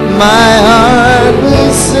 my heart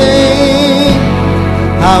will sing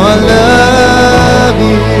how I love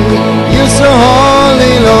you. You're so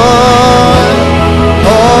holy, Lord.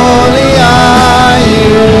 Holy are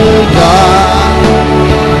you, God.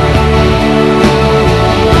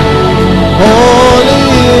 Holy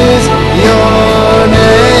is your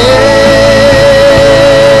name.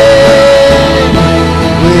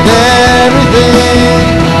 With everything,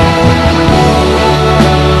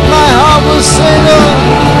 my heart will sing, Lord.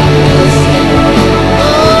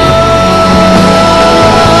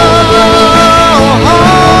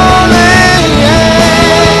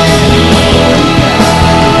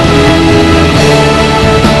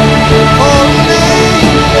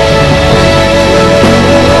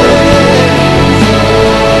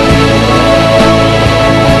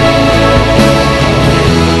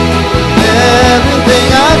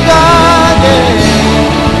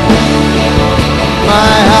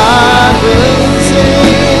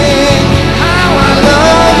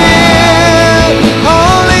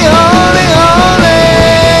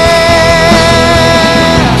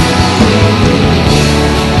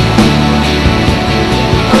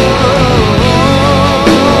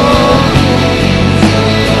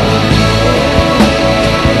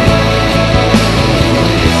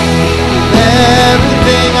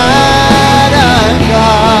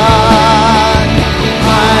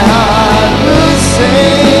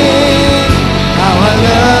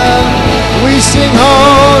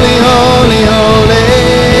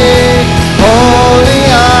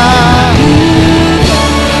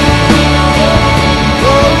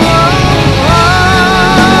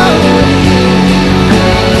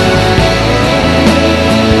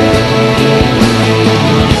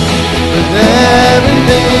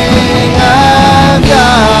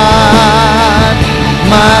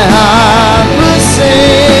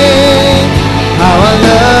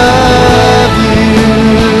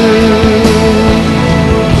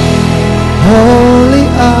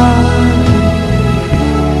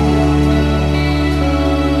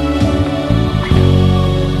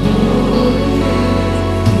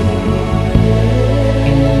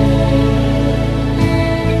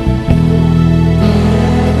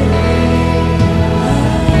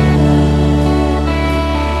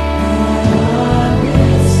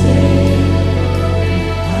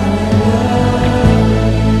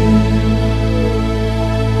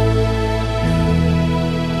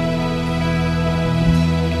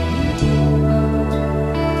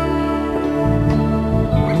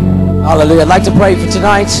 Hallelujah. I'd like to pray for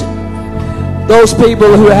tonight. Those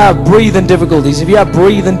people who have breathing difficulties, if you have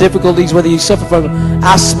breathing difficulties, whether you suffer from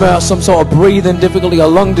asthma or some sort of breathing difficulty or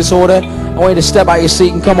lung disorder, I want you to step out of your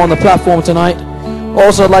seat and come on the platform tonight.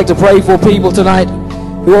 Also, I'd like to pray for people tonight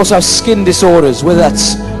who also have skin disorders, whether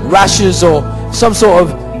that's rashes or some sort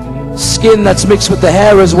of skin that's mixed with the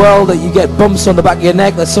hair as well, that you get bumps on the back of your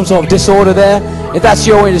neck. That's some sort of disorder there. If that's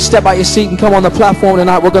you, I want you to step out of your seat and come on the platform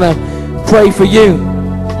tonight. We're going to pray for you.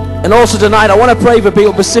 And also tonight, I want to pray for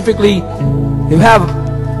people specifically who have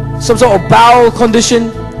some sort of bowel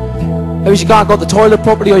condition. Maybe you can't go to the toilet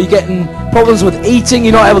properly, or you're getting problems with eating.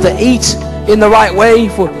 You're not able to eat in the right way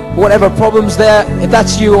for whatever problems there. If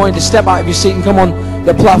that's you, I want you to step out of your seat and come on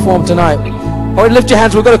the platform tonight. I want you to lift your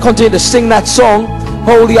hands. We're going to continue to sing that song,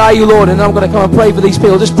 Holy Are You, Lord. And I'm going to come and pray for these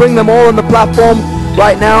people. Just bring them all on the platform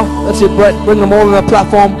right now. That's it, Brett. Bring them all on the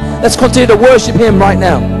platform. Let's continue to worship Him right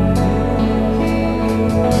now.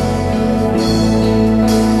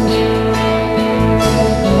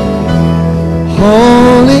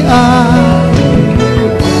 Holy are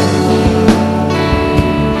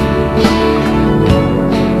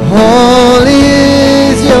holy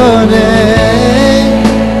is your name.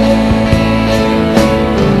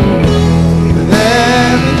 With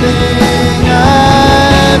everything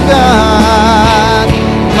I've got,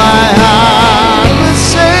 my heart will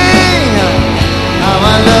sing how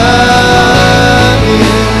I love you.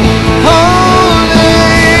 Holy,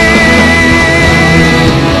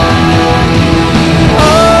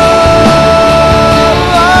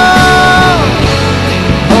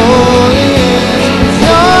 holy is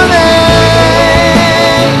your name.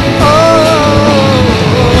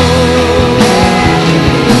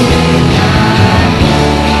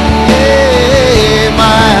 Yeah,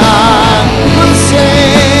 my heart will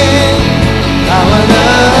sing how I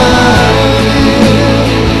love you.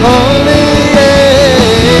 Holy,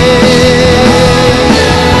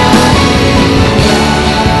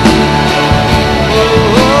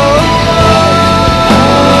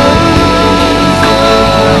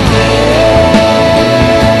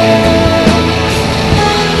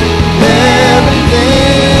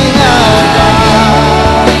 everything I've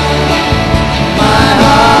got, my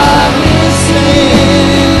heart will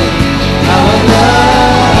sing how I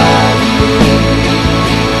love you.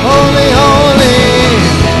 Holy, holy,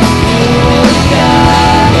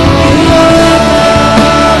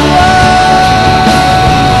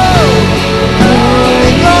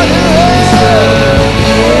 holy God in heaven,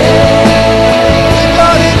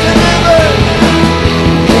 God in heaven.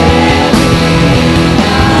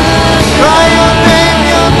 Cry your name,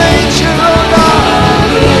 your nature, oh God.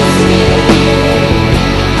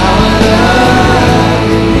 How I love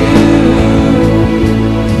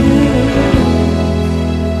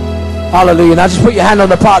Hallelujah. Now just put your hand on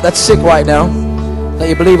the part that's sick right now, that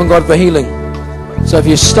you believe in God for healing. So if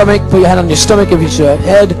your stomach, put your hand on your stomach. If it's your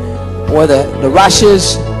head or the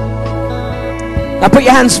rashes. Now put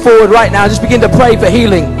your hands forward right now. Just begin to pray for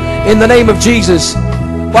healing in the name of Jesus.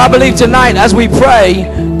 Well, I believe tonight as we pray,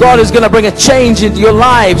 God is going to bring a change into your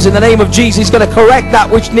lives in the name of Jesus. He's going to correct that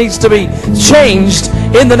which needs to be changed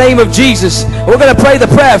in the name of Jesus. We're going to pray the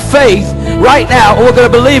prayer of faith right now. We're going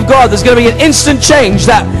to believe God there's going to be an instant change.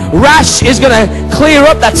 That rash is going to clear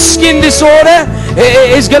up. That skin disorder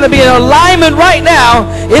is going to be in alignment right now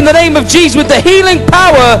in the name of Jesus with the healing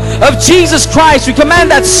power of Jesus Christ. We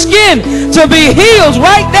command that skin to be healed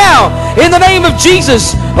right now in the name of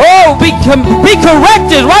Jesus. Oh, be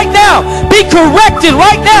corrected right now. Be corrected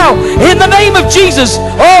right now in the name of Jesus.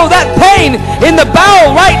 Oh, that pain in the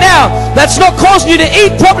bowel right now that's not causing you to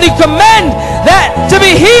eat properly, command that to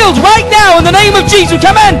be healed right now in the name of Jesus.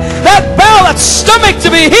 Command that bowel, that stomach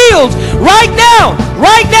to be healed right now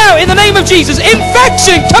in the name of Jesus.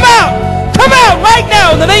 Infection, come out right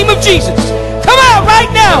now in the name of Jesus. Come out right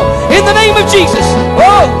now in the name of Jesus.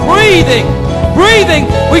 Oh, breathing,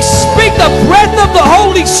 we speak the breath of the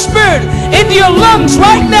Holy Spirit into your lungs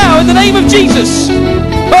right now in the name of Jesus.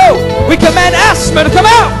 Oh, we command asthma to come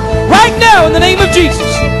out right now in the name of Jesus.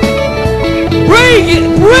 Breathe,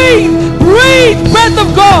 breath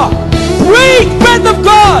of God. Breathe, breath of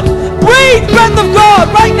God. Breathe, breath of God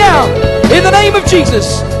right now in the name of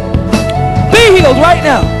Jesus. Be healed right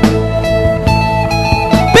now.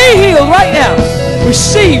 Be healed right now.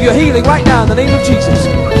 Receive your healing right now in the name of Jesus.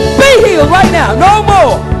 Be healed right now. No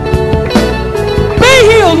more. Be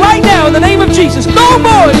healed right now in the name of Jesus. No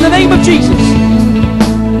more in the name of Jesus.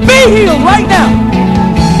 Be healed right now.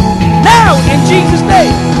 Now in Jesus'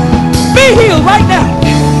 name. Be healed right now.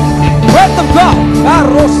 Breath of God.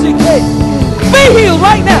 Be healed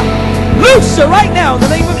right now. Loose her right now in the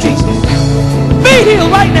name of Jesus. Be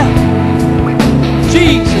healed right now.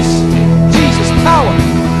 Jesus. Power.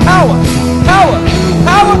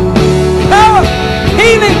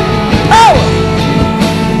 Healing power.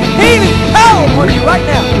 Healing power on you right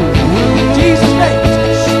now. In Jesus' name.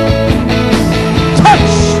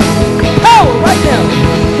 Touch. Power right now.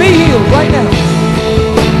 Be healed right now.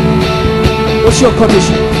 What's your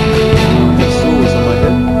condition? Sores on my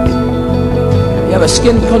head. You have a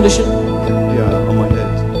skin condition? Yeah, on my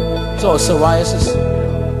head. So psoriasis.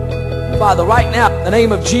 Father, right now, in the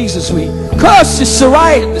name of Jesus, we curse this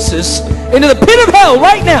psoriasis into the pit of hell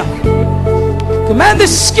right now. Command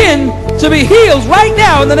this skin to be healed right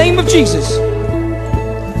now in the name of Jesus.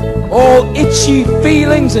 All itchy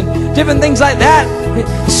feelings and different things like that,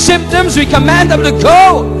 symptoms, we command them to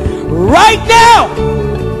go right now.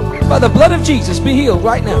 By the blood of Jesus, be healed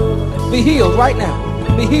right now. Be healed right now.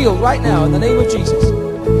 Be healed right now in the name of Jesus.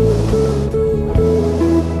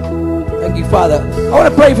 Thank you, Father. I want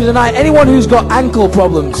to pray for tonight. Anyone who's got ankle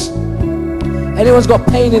problems, anyone's got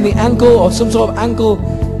pain in the ankle or some sort of ankle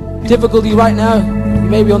difficulty right now, you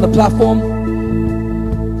may be on the platform.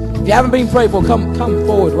 If you haven't been prayed for, come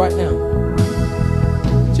forward right now.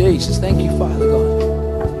 Jesus, thank you, Father God.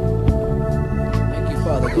 Thank you,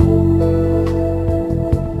 Father God.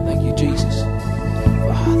 Thank you, Jesus.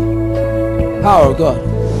 Father. Power of God.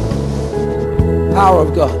 Power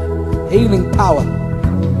of God. Healing power.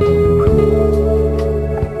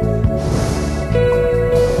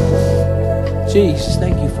 Jesus,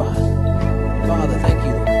 thank you, Father. Father, thank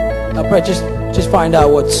you. Now pray, just find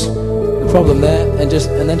out what's the problem there, and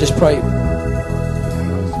then just pray.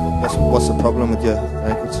 What's the problem with your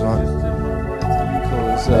ankle tonight?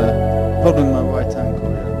 There's a problem with my right ankle.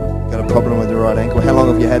 Yeah. Got a problem with your right ankle. How long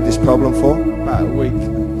have you had this problem for? About a week.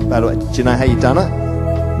 Do you know how you done it?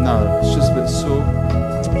 No, it's just a bit sore.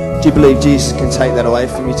 Do you believe Jesus can take that away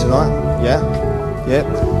from you tonight? Yeah? Yeah?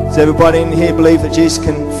 Does everybody in here believe that Jesus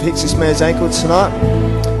can fix this man's ankle tonight?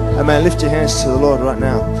 Amen. Lift your hands to the Lord right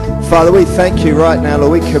now. Father, we thank you right now,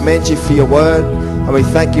 Lord. We commend you for your word. And we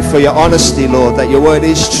thank you for your honesty, Lord, that your word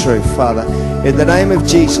is true, Father. In the name of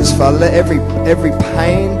Jesus, Father, let every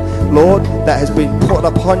pain, Lord, that has been put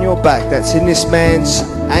upon your back, that's in this man's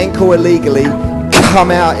ankle illegally,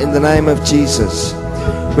 come out in the name of Jesus.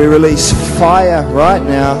 We release fire right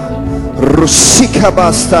now.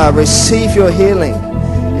 Rusikabasta, receive your healing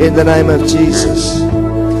in the name of Jesus.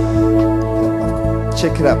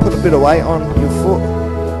 Check it out. Put a bit of weight on your foot.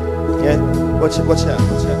 Yeah. Watch out. Watch out.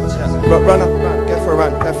 Run up. Run. Go for a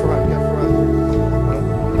run. Go for a run. Go for a run.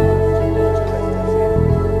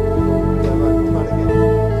 Run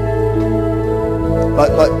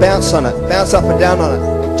again. Like bounce on it. Bounce up and down on it.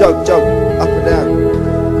 Jog. Up and down.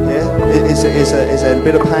 Yeah. Is there a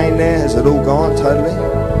bit of pain there? Is it all gone totally?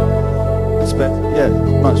 It's better. Yeah,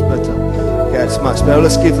 much better. Yeah, it's much better.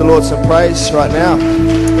 Let's give the Lord some praise right now.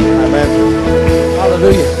 Amen.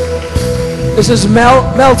 Hallelujah. This is Mel.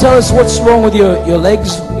 Mel, tell us what's wrong with your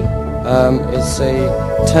legs. It's a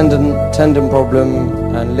tendon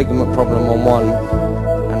problem and ligament problem on one,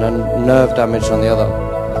 and a nerve damage on the other.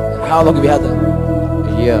 How long have you had that?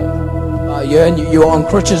 A year. And you were on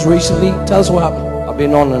crutches recently. Tell us what happened. I've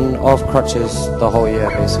been on and off crutches the whole year,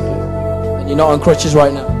 basically. And you're not on crutches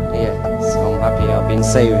right now. Yeah, so I'm happy. I've been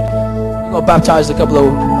saved. You got baptized about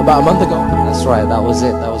a month ago. That's right. That was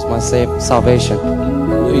it. That was my salvation.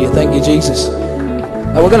 Hallelujah. Thank you, Jesus.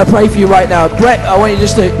 And we're going to pray for you right now. Brett, I want you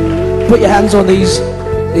just to put your hands on these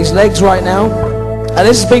legs right now. And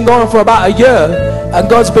this has been going on for about a year. And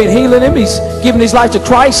God's been healing him. He's given his life to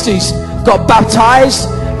Christ. He's got baptized.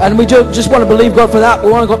 And we just want to believe God for that. We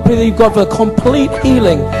want to believe God for complete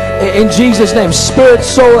healing in Jesus' name. Spirit,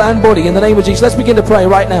 soul, and body. In the name of Jesus. Let's begin to pray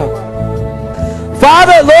right now.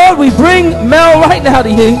 Father, Lord, we bring Mel right now to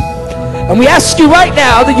you. And we ask you right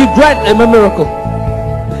now that you grant him a miracle.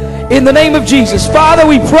 In the name of Jesus. Father,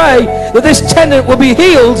 we pray that this tendon will be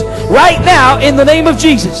healed right now in the name of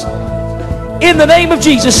Jesus. In the name of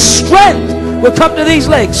Jesus. Strength will come to these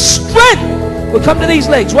legs. Strength will come to these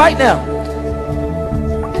legs right now.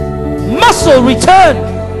 Muscle return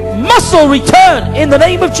in the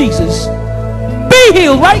name of Jesus. Be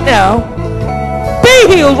healed right now. Be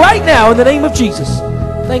healed right now in the name of Jesus.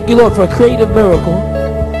 Thank you, Lord, for a creative miracle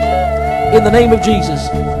in the name of Jesus.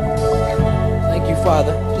 Thank you,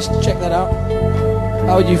 Father. Just check that out.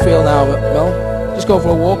 How would you feel now, Mel? Just go for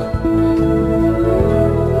a walk.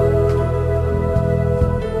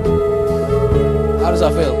 How does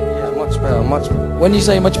that feel? Yeah, much better. Much better. When you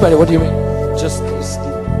say much better, what do you mean? Just,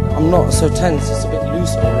 I'm not so tense. It's a bit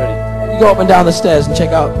loose already. You go up and down the stairs and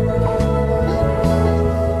check out.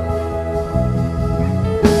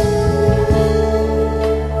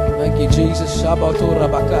 Thank you, Jesus. How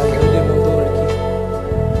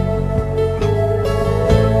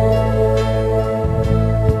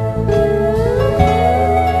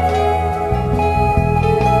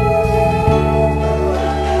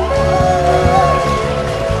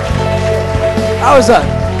is that?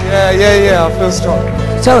 Yeah. I feel strong.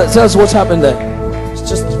 Tell us what's happened there. It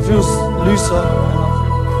just feels looser,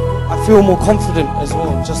 and I feel more confident as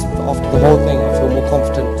well. Just after the whole thing, I feel more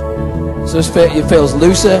confident. So it feels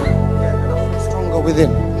looser. Yeah, and I feel stronger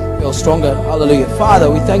within. Feel stronger. Hallelujah. Father,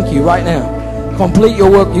 we thank you right now. Complete your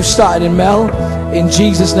work you started in Mel in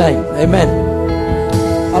Jesus' name. Amen.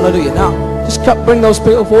 Hallelujah. Now, just bring those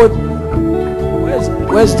people forward.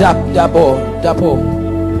 Where's Dapo?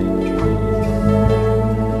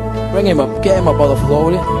 Bring him up. Get him up on the floor,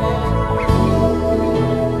 will you?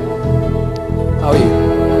 How are you?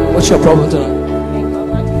 What's your problem tonight?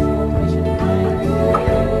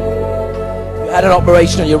 You had an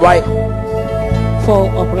operation on your right. 4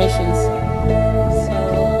 operations. So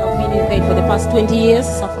I've been in pain for the past 20 years.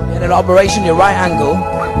 You had an operation on your right ankle.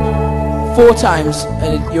 4 times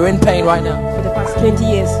and you're in pain right now. For the past 20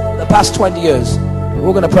 years. The past 20 years.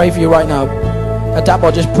 We're going to pray for you right now.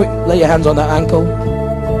 Adabo, just lay your hands on that ankle.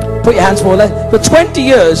 Put your hands forward. For 20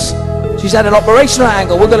 years, she's had an operation on her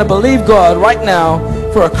ankle. We're going to believe God right now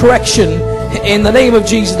for a correction in the name of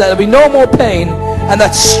Jesus, that there'll be no more pain, and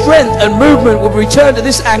that strength and movement will return to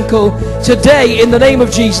this ankle today in the name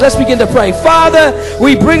of Jesus. Let's begin to pray. Father,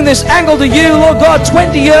 we bring this ankle to you, Lord God.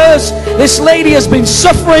 20 years this lady has been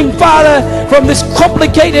suffering, Father, from this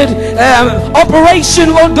complicated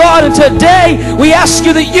operation, Lord God, and today we ask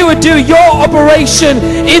you that you would do your operation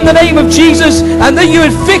in the name of Jesus, and that you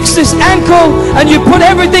would fix this ankle and you put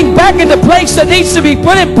everything back into place that needs to be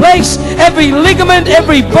put in place, every ligament,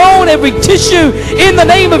 every bone, every tissue. In the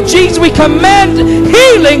name of Jesus, we command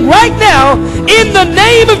healing right now in the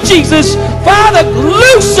name of Jesus. Father,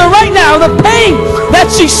 loose her right now. The pain that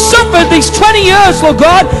she suffered these 20 years, Lord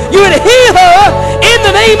God, you would heal her in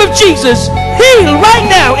the name of Jesus. Heal right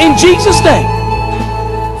now in Jesus' name.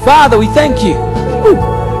 Father, we thank you.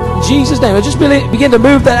 In Jesus' name. Just begin to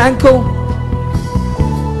move that ankle.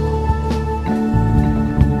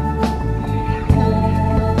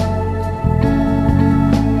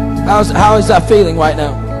 How is that feeling right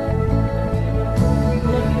now?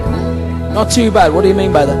 Not too bad. What do you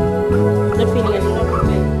mean by that? Not feeling any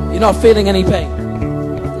pain. You're not feeling any pain.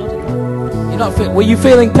 Not at all. Were you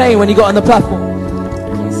feeling pain when you got on the platform?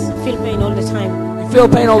 Yes, feel pain all the time. You feel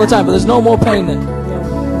pain all the time, but there's no more pain then.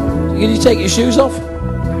 No. Can you take your shoes off?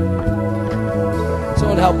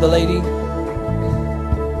 Someone help the lady.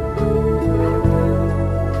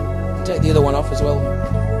 Take the other one off as well.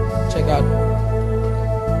 Check out.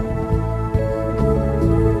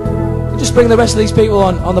 Just bring the rest of these people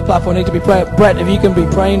on the platform. Need to be praying. Brett, if you can be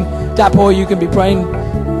praying. Dapo, you can be praying.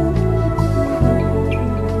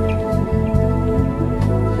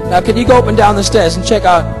 Now, can you go up and down the stairs and check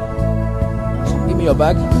out? Give me your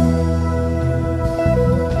bag.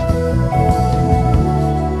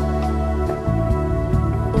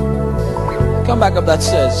 Come back up that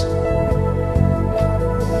stairs.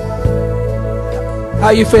 How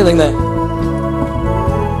are you feeling there?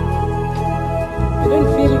 I don't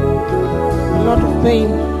feel a lot of pain.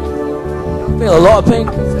 Feel a lot of pain?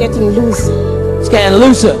 It's getting loose. It's getting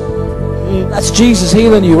looser. That's Jesus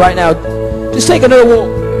healing you right now. Just take another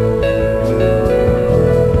walk.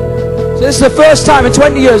 So this is the first time in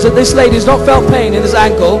 20 years that this lady has not felt pain in this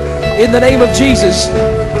ankle. In the name of Jesus.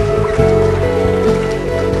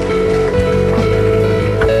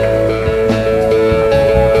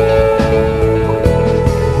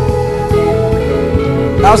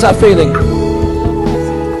 How's that feeling? A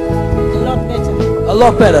lot better. A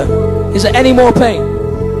lot better. Is there any more pain?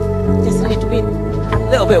 Just a little bit. A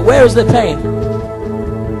little bit. Where is the pain?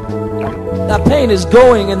 That pain is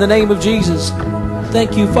going in the name of Jesus.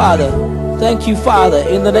 Thank you, Father. Thank you, Father,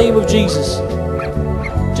 in the name of Jesus.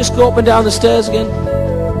 Just go up and down the stairs again.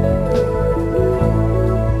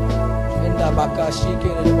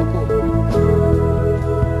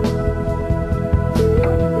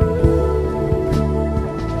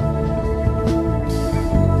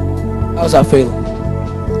 How's that feeling?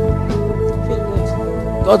 Feel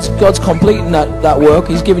good. God's completing that work.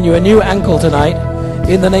 He's giving you a new ankle tonight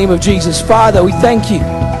in the name of Jesus. Father, we thank you.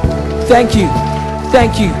 Thank you.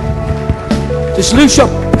 Thank you. Just loose your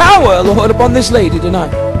power, Lord, upon this lady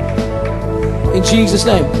tonight. In Jesus'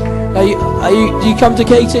 name. Do you come to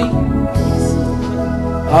KT?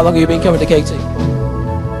 How long have you been coming to KT?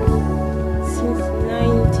 Since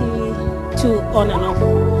 92 on and off.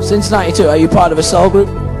 Since 92. Are you part of a cell group?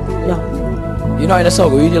 No. You're not in a cell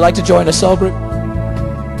group. Would you like to join a cell group?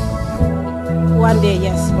 One day,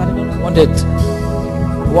 yes, but I don't know. One day.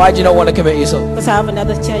 Why do you not want to commit yourself? Because I have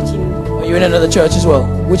another church in Are you in another church as well?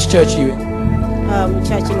 Which church are you in?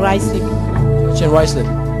 church in Riceley. Church in Riceley.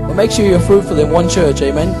 Well, make sure you're fruitful in one church,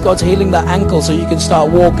 amen. God's healing that ankle so you can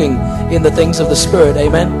start walking in the things of the Spirit,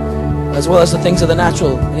 amen, as well as the things of the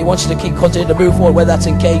natural. And He wants you to continue to move forward, whether that's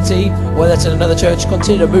in KT, whether that's in another church.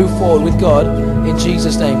 Continue to move forward with God in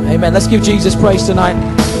Jesus' name, amen. Let's give Jesus praise tonight.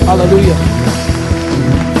 Hallelujah.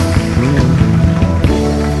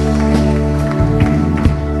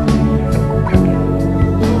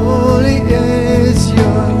 Holy is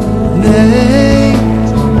your name.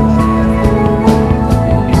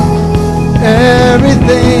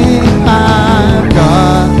 Everything I've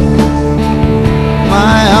got,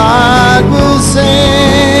 my heart will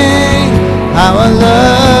sing how I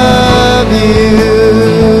love you.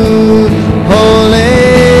 Holy,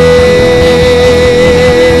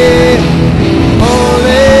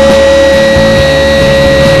 holy,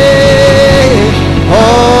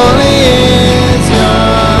 holy is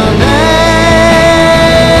your name.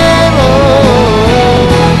 Oh,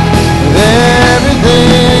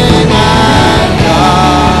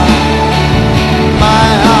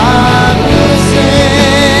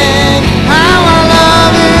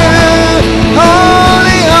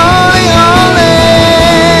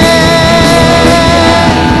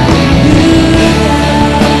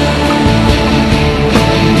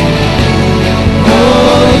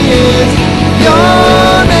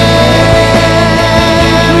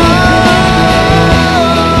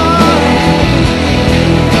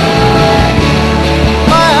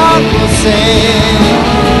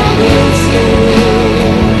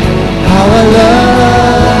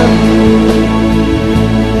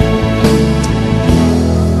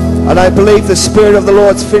 I don't believe the Spirit of the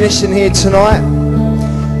Lord's finished in here tonight.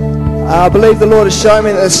 I believe the Lord has shown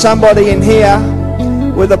me that there's somebody in here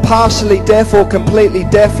with a partially deaf or completely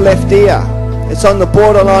deaf left ear. It's on the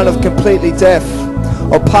borderline of completely deaf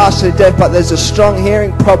or partially deaf, but there's a strong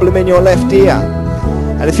hearing problem in your left ear.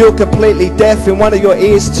 And if you're completely deaf in one of your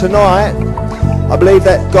ears tonight, I believe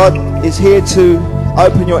that God is here to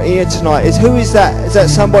open your ear tonight. Who is that? Is that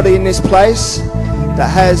somebody in this place that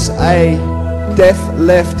has a deaf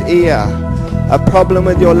left ear? A problem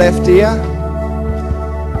with your left ear?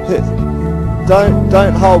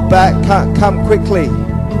 Don't hold back. Come quickly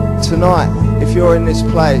tonight if you're in this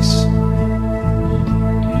place.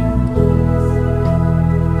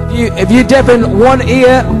 If you're deaf in one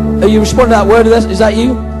ear, are you responding to that word? Is that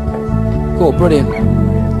you? Cool, brilliant.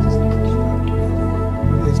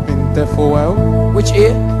 It's been deaf for a while. Which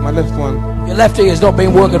ear? My left one. Your left ear has not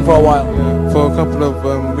been working for a while. Yeah, for a couple of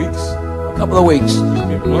weeks. A couple of weeks.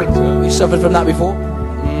 You suffered from that before?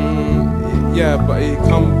 Yeah, but it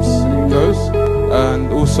comes and goes,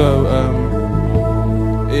 and also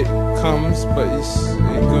it comes, but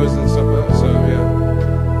it goes and stuff like that. So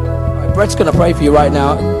yeah. Right, Brett's going to pray for you right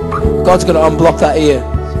now. God's going to unblock that ear.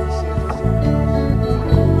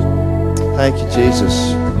 Thank you,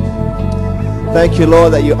 Jesus. Thank you,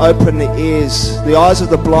 Lord, that you open the ears, the eyes of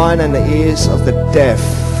the blind and the ears of the deaf.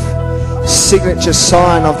 Signature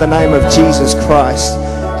sign of the name of Jesus Christ.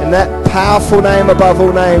 In that powerful name above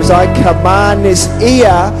all names, I command this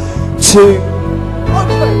ear to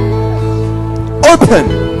open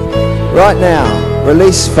right now.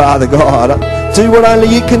 Release, Father God. Do what only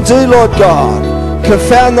you can do, Lord God.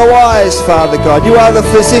 Confound the wise, Father God. You are the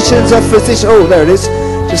physicians of physicians. Oh, there it is.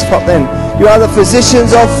 Just pop in. You are the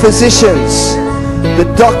physicians of physicians. The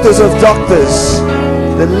doctors of doctors.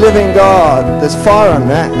 The living God. There's fire on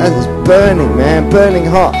that. And it's burning, man. Burning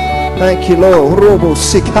hot. Thank you, Lord.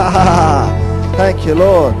 Thank you,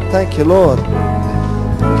 Lord. Thank you, Lord.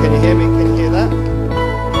 Can you hear me? Can you hear that? Did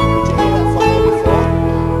you hear that from me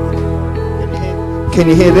before? Can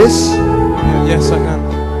you hear this? Yes, I can.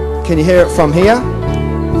 Can you hear it from here?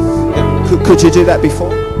 Yeah. Could you do that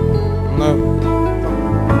before? No.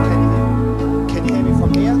 Can you hear me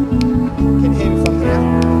from here? Can you hear me from here?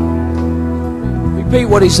 Repeat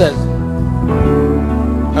what he said.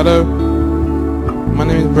 Hello. My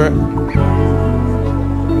name is Brett.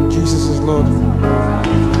 Jesus is Lord.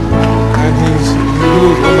 And He's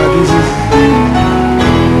rules all my diseases.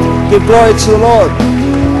 Give glory to the Lord.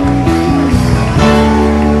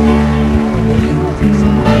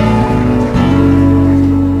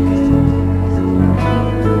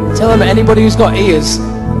 Tell him anybody who's got ears.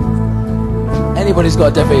 Anybody's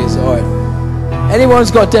got deaf ears. Alright. Anyone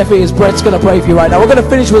who's got deaf ears, Brett's going to pray for you right now. We're going to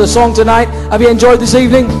finish with a song tonight. Have you enjoyed this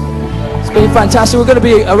evening? It's been fantastic. We're going to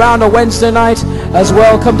be around on Wednesday night as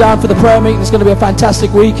well. Come down for the prayer meeting. It's going to be a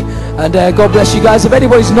fantastic week. And God bless you guys. If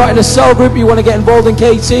anybody's not in a cell group, you want to get involved in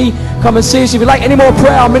KT, come and see us. If you'd like any more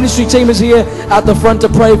prayer, our ministry team is here at the front to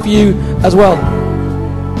pray for you as well.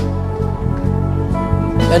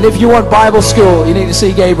 And if you want Bible school, you need to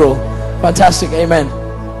see Gabriel. Fantastic. Amen.